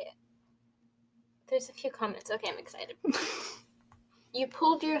 Wait. There's a few comments. Okay, I'm excited. You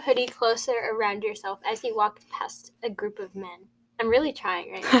pulled your hoodie closer around yourself as you walked past a group of men. I'm really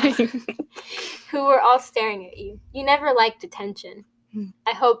trying right now. Who were all staring at you. You never liked attention.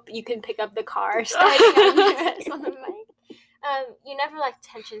 I hope you can pick up the car starting on the mic. You never liked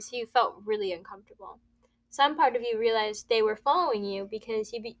attention, so you felt really uncomfortable. Some part of you realized they were following you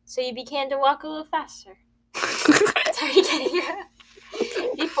because you began to walk a little faster. Sorry, getting you.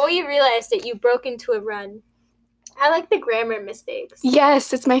 Before you realized it, you broke into a run. I like the grammar mistakes.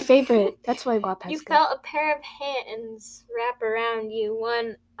 Yes, it's my favorite. That's why Wattpad's You good. felt a pair of hands wrap around you,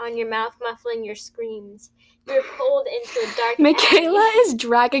 one on your mouth muffling your screams. You were pulled into a dark Michaela alley. is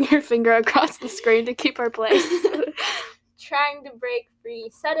dragging her finger across the screen to keep her place. Trying to break free.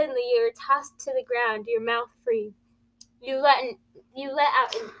 Suddenly, you were tossed to the ground, your mouth free. You let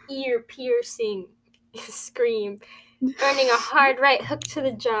out an ear-piercing scream, earning a hard right hook to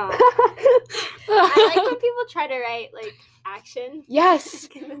the jaw. I like when people try to write, like, action. Yes.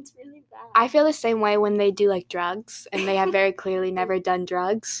 Because it's really bad. I feel the same way when they do, like, drugs, and they have very clearly never done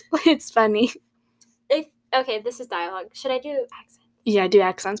drugs. It's funny. Okay, this is dialogue. Should I do accent? Yeah, do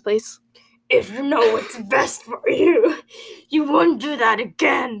accents, please. If you know what's best for you, you won't do that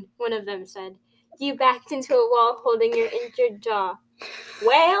again, one of them said. You backed into a wall holding your injured jaw.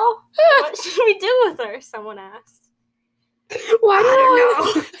 Well, what should we do with her? Someone asked. Why do I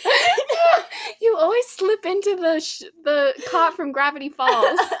don't know. You always slip into the caught from Gravity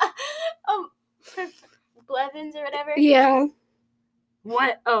Falls. For Blevins or whatever? Yeah.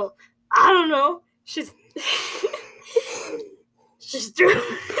 What? Oh, I don't know. She's too...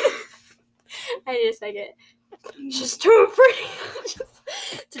 I need a second. She's too afraid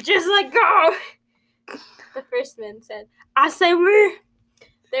to just let go. The first man said, I say we.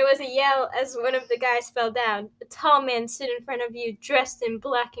 There was a yell as one of the guys fell down. A tall man stood in front of you, dressed in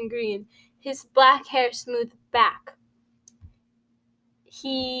black and green, his black hair smoothed back.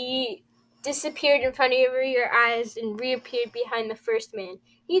 He disappeared in front of your eyes and reappeared behind the first man.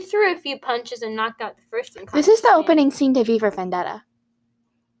 He threw a few punches and knocked out the first one. This is the opening scene to V for Vendetta.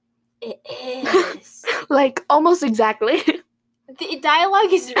 It is. Like, almost exactly. The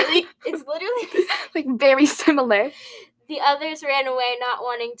dialogue is really, it's literally... Like, very similar. The others ran away, not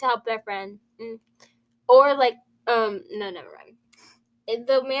wanting to help their friend. Or, like, no, never mind.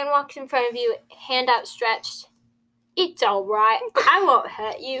 The man walks in front of you, hand outstretched. It's all right. I won't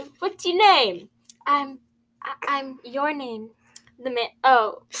hurt you. What's your name? I'm your name. The man,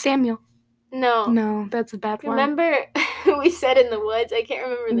 oh. Samuel. No. No, that's a bad one. Remember we said in the woods? I can't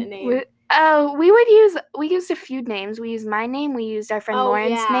remember the name. We used a few names. We used my name. We used our friend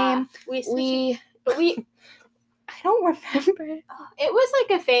Lauren's name. I don't remember. It was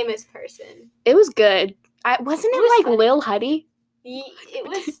like a famous person. It was good. Wasn't it like funny. Lil Huddy? It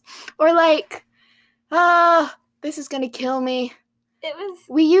was. Or like, this is gonna kill me. It was.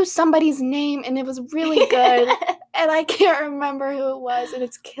 We used somebody's name and it was really good. And I can't remember who it was and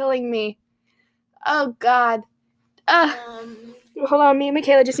it's killing me. Oh, God. Hold on, me and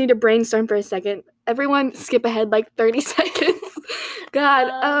Michaela just need to brainstorm for a second. Everyone skip ahead like 30 seconds. God,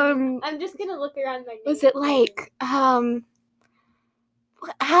 I'm just gonna look around my name. was it like,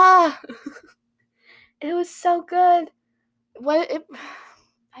 it was so good.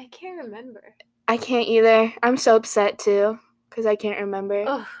 I can't remember. I can't either. I'm so upset too, because I can't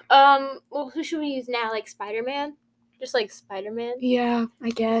remember. Well, who should we use now? Like Spider-Man? Just like Spider-Man? Yeah, I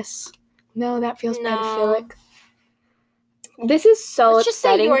guess. No, that feels No. pedophilic. This is so Let's just say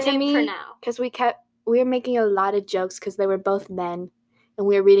upsetting your to name me for now. because we were making a lot of jokes because they were both men, and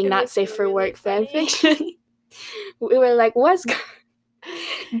we were reading It not was safe for really work funny. fanfiction. We were like, "What's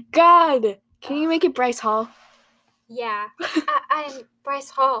God? Can you make it Bryce Hall?" Yeah. I'm Bryce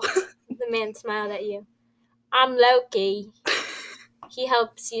Hall. The man smiled at you. I'm Loki. He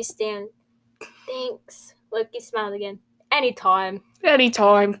helps you stand. Thanks. Loki smiled again. Anytime.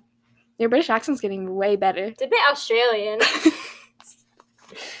 Anytime. Your British accent's getting way better. It's a bit Australian.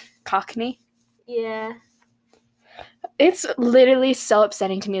 Cockney. Yeah. It's literally so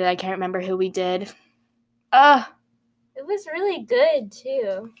upsetting to me that I can't remember who we did. It was really good,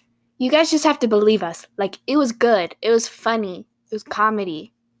 too. You guys just have to believe us. Like, it was good. It was funny. It was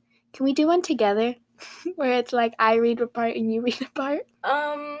comedy. Can we do one together? Where it's like I read a part and you read a part?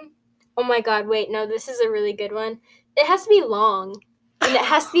 Oh my god, wait, no, this is a really good one. It has to be long. And it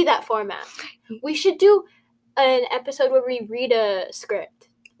has to be that format. We should do an episode where we read a script.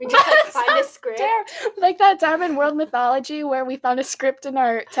 We just like, find a script. Like that time in World Mythology where we found a script in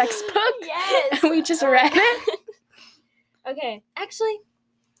our textbook. Yes. And we just read it. Okay, actually,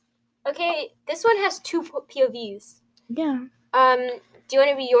 this one has 2 POVs. Yeah. Do you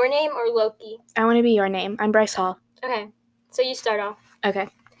want to be your name or Loki? I want to be your name. I'm Bryce Hall. Okay, so you start off. Okay.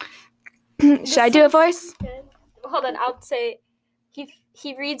 Should I do a voice? Good. Hold on, I'll say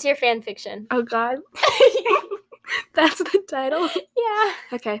he reads your fan fiction. Oh, God. That's the title? Yeah.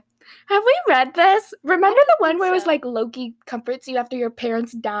 Okay. Have we read this? Remember the one think where it was so. like Loki comforts you after your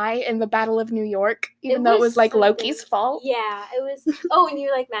parents die in the Battle of New York, even It though it was was like something- Loki's fault? Yeah, it was. Oh, and you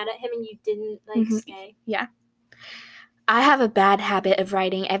were like mad at him and you didn't like Mhm. stay. I have a bad habit of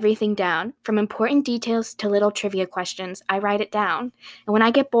writing everything down. From important details to little trivia questions, I write it down. And when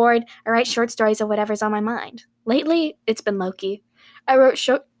I get bored, I write short stories of whatever's on my mind. Lately, it's been Loki. I wrote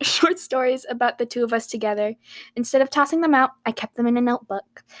short stories about the two of us together. Instead of tossing them out, I kept them in a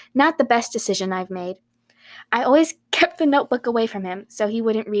notebook. Not the best decision I've made. I always kept the notebook away from him so he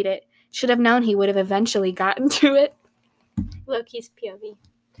wouldn't read it. Should have known he would have eventually gotten to it. Loki's POV.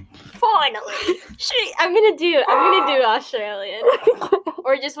 Finally, I'm gonna do Australian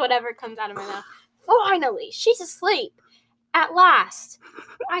or just whatever comes out of my mouth. Finally, she's asleep. At last,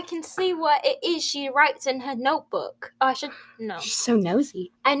 I can see what it is she writes in her notebook. No. She's so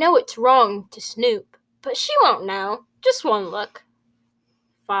nosy. I know it's wrong to snoop, but she won't know. Just one look.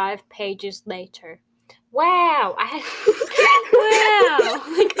 5 pages later. Wow! Wow!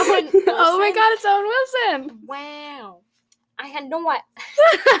 Like Owen Wilson. Oh my God, it's Owen Wilson. Wow! I had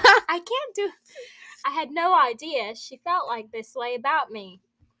no idea she felt like this way about me.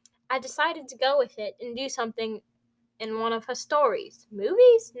 I decided to go with it and do something in one of her stories.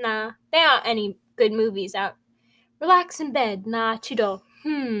 Movies? Nah, there aren't any good movies out. Relax in bed. Nah, too dull.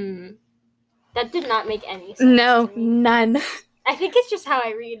 That did not make any sense. No, to me. none. I think it's just how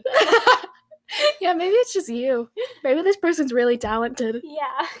I read them. Yeah, maybe it's just you. Maybe this person's really talented.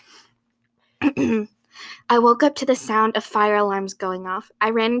 Yeah. I woke up to the sound of fire alarms going off. I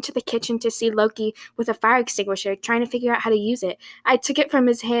ran into the kitchen to see Loki with a fire extinguisher, trying to figure out how to use it. I took it from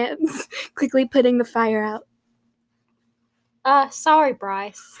his hands, quickly putting the fire out. Sorry,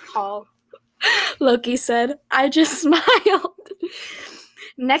 Bryce Hall. Loki said. I just smiled.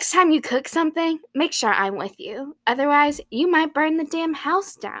 Next time you cook something, make sure I'm with you. Otherwise, you might burn the damn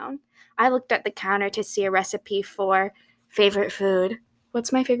house down. I looked at the counter to see a recipe for favorite food.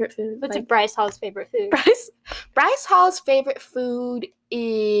 What's my favorite food? What's Bryce Hall's favorite food? Bryce Hall's favorite food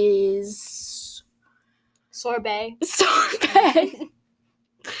is Sorbet. sorbet.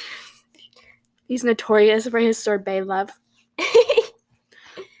 He's notorious for his sorbet love.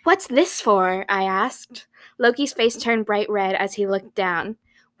 What's this for? I asked. Loki's face turned bright red as he looked down.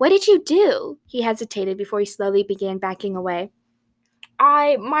 What did you do? He hesitated before he slowly began backing away.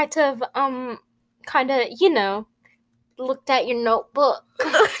 I might have, looked at your notebook.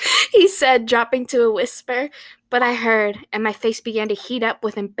 He said, dropping to a whisper. But I heard, and my face began to heat up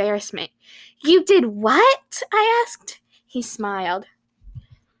with embarrassment. You did what? I asked. He smiled.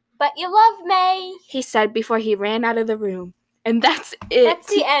 But you love me. He said before he ran out of the room. And that's it.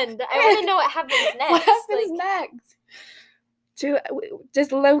 That's the end. I want to know what happens next. What happens next?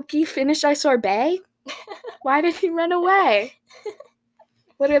 Does Loki finish our sorbet? Why did he run away?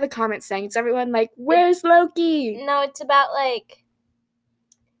 What are the comments saying? Is everyone like, where's Loki? No, it's about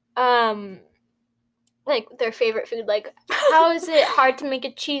their favorite food. Like, how is it hard to make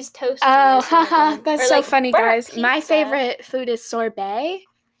a cheese toast? Oh, haha, that's or, so like, funny, burnt guys. My pizza. favorite food is sorbet.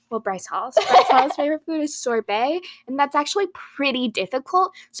 Well, Bryce Hall's. Bryce Hall's favorite food is sorbet, and that's actually pretty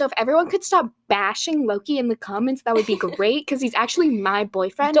difficult. So if everyone could stop bashing Loki in the comments, that would be great, because he's actually my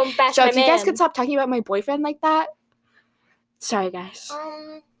boyfriend. Don't bash so my if you guys man. could stop talking about my boyfriend like that. Sorry, guys.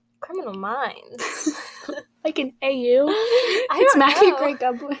 Criminal Minds. Like an AU? I It's don't Matthew know. Gray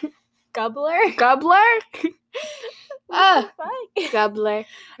Gubler. Gubbler? Gubler? What the fuck? Gubler.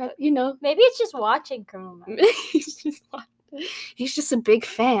 You know. Maybe it's just watching Criminal Minds. He's just a big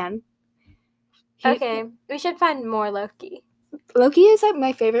fan. Okay, we should find more Loki. Loki is like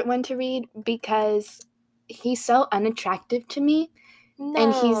my favorite one to read because he's so unattractive to me. No.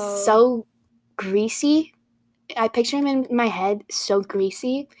 And he's so greasy. I picture him in my head so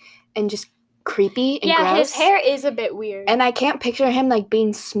greasy and just creepy and gross. His hair is a bit weird. And I can't picture him like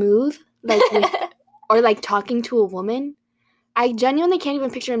being smooth, like or like talking to a woman. I genuinely can't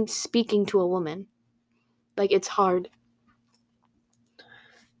even picture him speaking to a woman. Like, it's hard.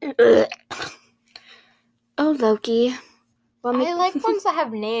 Oh, Loki. I like ones that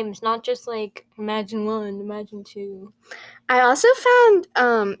have names, not just like Imagine 1, Imagine 2. I also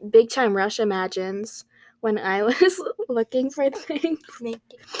found Big Time Rush Imagines when I was looking for things. Make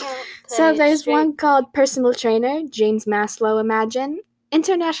it count. So there's one called Personal Trainer, James Maslow Imagine,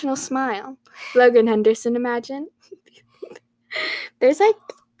 International Smile, Logan Henderson Imagine. There's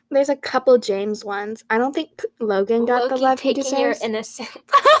a couple James ones. I don't think Logan got the love he deserves. Your innocence.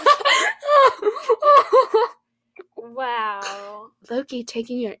 Wow. Loki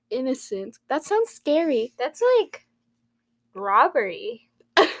taking your innocence. That sounds scary. That's like robbery.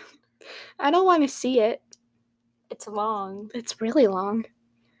 I don't want to see it. It's long. It's really long.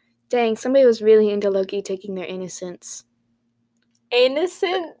 Dang, somebody was really into Loki taking their innocence.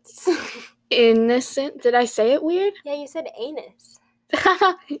 Innocence? Innocent? Did I say it weird? Yeah, you said anus.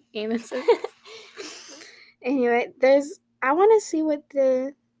 Innocent. Anyway, I want to see what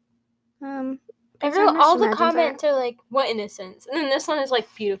the all the comments are like, what innocence? And then this one is like,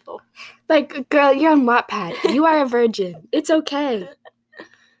 beautiful. Like, girl, you're on Wattpad. You are a virgin. It's okay.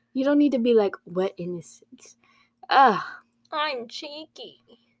 You don't need to be like, what innocence? Ugh. I'm cheeky.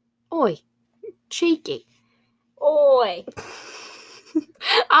 Oi. Cheeky. Oi.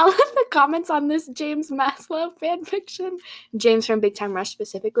 All of the comments on this James Maslow fanfiction, James from Big Time Rush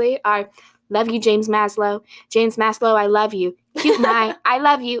specifically, are, love you, James Maslow. James Maslow, I love you. Cute my, I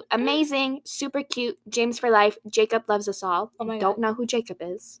love you. Amazing, super cute. James for life. Jacob loves us all. Oh my Don't God. know who Jacob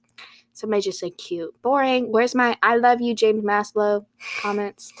is. Somebody just said cute. Boring. Where's my I love you, James Maslow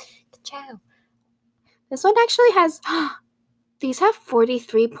comments? Ciao. This one actually has, these have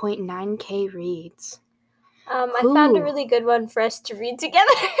 43.9k reads. I found a really good one for us to read together.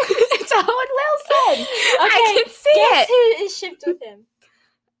 It's Owen Wilson. Okay, I can see guess it. who is shipped with him?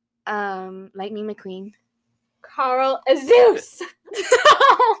 Lightning McQueen. Carl Azus.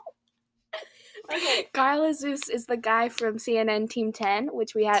 Okay. Carl Azus is the guy from CNN Team 10,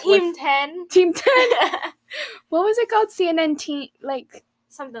 which we had Team 10. Team 10. What was it called? CNN Team, like,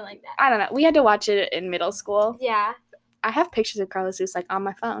 something like that. I don't know. We had to watch it in middle school. Yeah. I have pictures of Carl Azus, like, on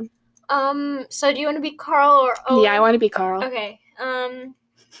my phone. So do you want to be Carl or Owen? Yeah, I want to be Carl. Okay. What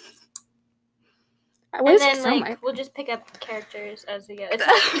and does then it sound like? we'll just pick up characters as we go.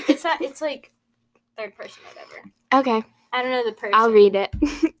 It's like third person or whatever. Okay. I don't know the person. I'll read it.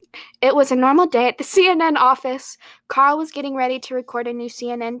 It was a normal day at the CNN office. Carl was getting ready to record a new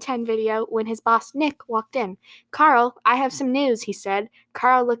CNN 10 video when his boss, Nick, walked in. Carl, I have some news, he said.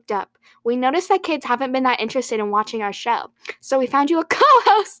 Carl looked up. We noticed that kids haven't been that interested in watching our show, so we found you a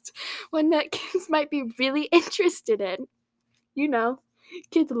co-host, one that kids might be really interested in. You know,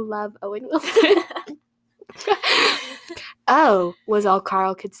 kids love Owen Wilson. Oh, was all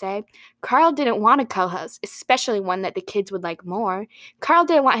Carl could say. Carl didn't want a co-host, especially one that the kids would like more. Carl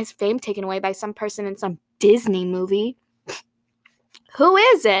didn't want his fame taken away by some person in some Disney movie. Who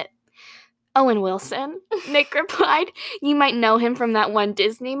is it? Owen Wilson, Nick replied. You might know him from that one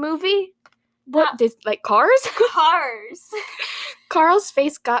Disney movie. What, like Cars? Cars. Carl's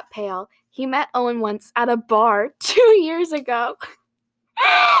face got pale. He met Owen once at a bar 2 years ago.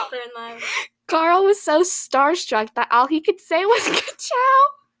 They're in love. Carl was so starstruck that all he could say was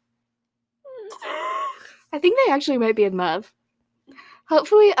 "Ka-chow." I think they actually might be in love.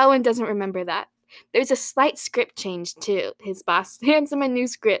 Hopefully, Owen doesn't remember that. There's a slight script change, too. His boss hands him a new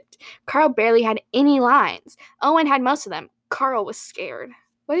script. Carl barely had any lines. Owen had most of them. Carl was scared.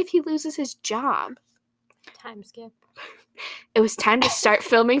 What if he loses his job? Time skip. It was time to start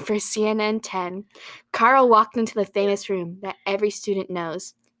filming for CNN 10. Carl walked into the famous room that every student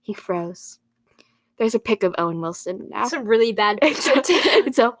knows. He froze. There's a pic of Owen Wilson now. It's a really bad picture, too.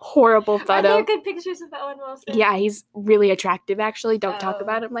 It's a horrible photo. Are there good pictures of Owen Wilson? Yeah, he's really attractive, actually. Don't talk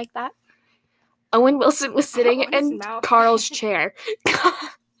about him like that. Owen Wilson was sitting in Carl's chair.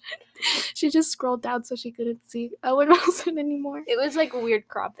 She just scrolled down so she couldn't see Owen Wilson anymore. It was like weird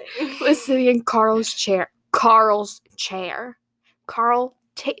cropping. Was sitting in Carl's chair. Carl's chair. Carl,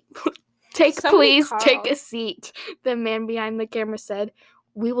 take please, take a seat. The man behind the camera said,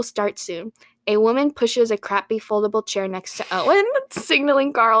 "We will start soon." A woman pushes a crappy foldable chair next to Owen,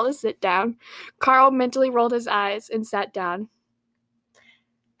 signaling Carl to sit down. Carl mentally rolled his eyes and sat down.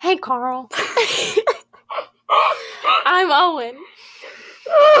 Hey, Carl. I'm Owen.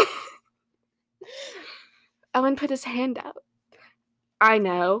 Owen put his hand out. I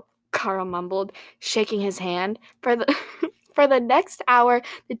know, Carl mumbled, shaking his hand. For the next hour,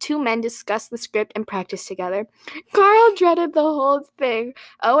 the two men discussed the script and practiced together. Carl dreaded the whole thing.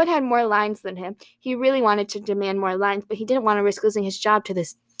 Owen had more lines than him. He really wanted to demand more lines, but he didn't want to risk losing his job to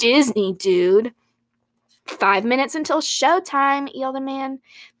this Disney dude. 5 minutes until showtime, yelled the man.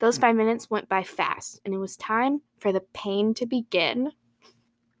 Those 5 minutes went by fast, and it was time for the pain to begin.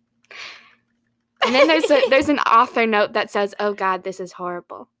 And then there's an author note that says, "Oh God, this is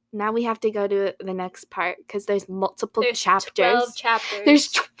horrible." Now we have to go to the next part because there's multiple chapters. 12 chapters.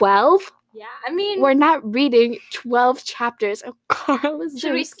 There's 12? Yeah, I mean, we're not reading 12 chapters. Oh, Carl is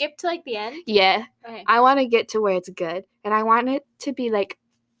should we skip to like the end? Yeah. Okay. I want to get to where it's good, and I want it to be like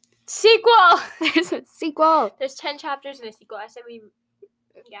sequel. There's a sequel. There's 10 chapters and a sequel. I said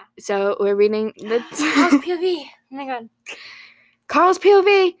yeah. So we're reading the Carl's POV. Oh my God. Carl's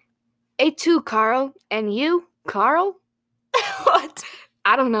POV. A2, Carl. And you, Carl? What?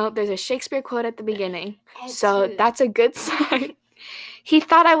 I don't know. There's a Shakespeare quote at the beginning. So A2. that's a good sign. He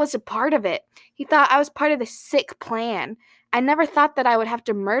thought I was a part of it. He thought I was part of the sick plan. I never thought that I would have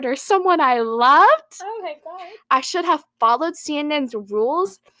to murder someone I loved. Oh my God. I should have followed CNN's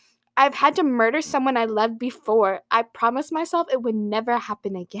rules. I've had to murder someone I loved before. I promised myself it would never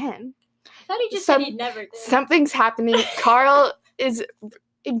happen again. I thought he just said he'd never do. Something's happening. Carl is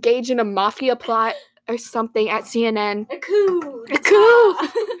engaged in a mafia plot or something at CNN. A coup. A coup.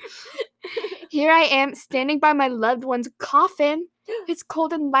 Here I am, standing by my loved one's coffin. His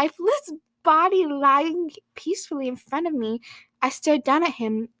cold and lifeless body lying peacefully in front of me. I stared down at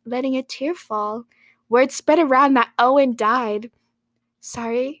him, letting a tear fall. Word spread around that Owen died.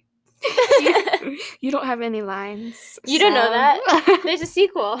 Sorry. You don't have any lines. You don't know that. There's a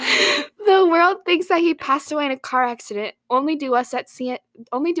sequel. The world thinks that he passed away in a car accident. Only do us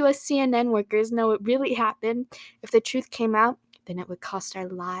CNN workers know it really happened. If the truth came out, then it would cost our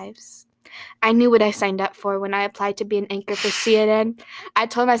lives. I knew what I signed up for when I applied to be an anchor for CNN. I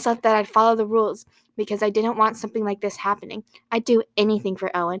told myself that I'd follow the rules because I didn't want something like this happening. I'd do anything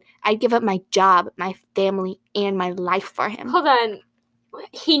for Owen. I'd give up my job, my family, and my life for him. Hold on.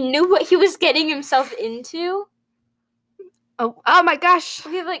 He knew what he was getting himself into? Oh my gosh.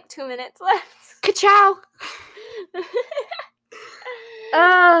 We have like 2 minutes left. Ka-chow.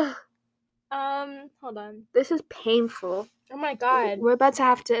 Hold on. This is painful. Oh my God. We're about to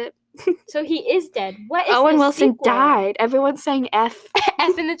have to... So he is dead. What is Owen Wilson sequel? died. Everyone's saying F.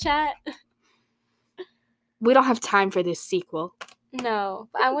 F in the chat. We don't have time for this sequel. No,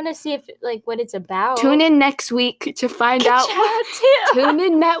 but I want to see if what it's about. Tune in next week to find out. Tune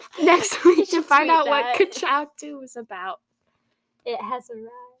in next week to find out what Ka-chow 2 is about. It has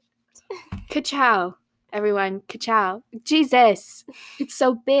arrived. Ka-chow, everyone. Ka-chow. Jesus, it's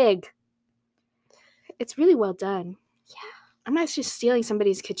so big. It's really well done. Yeah. I'm actually stealing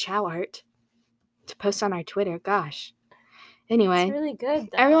somebody's Ka-chow art to post on our Twitter. Gosh. Anyway, it's really good,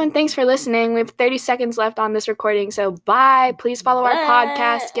 though. Everyone, thanks for listening. We have 30 seconds left on this recording, so bye. Please follow our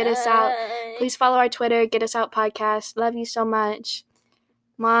podcast. Get us out. Please follow our Twitter. Get us out podcast. Love you so much.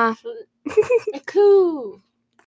 Mwah. A coup.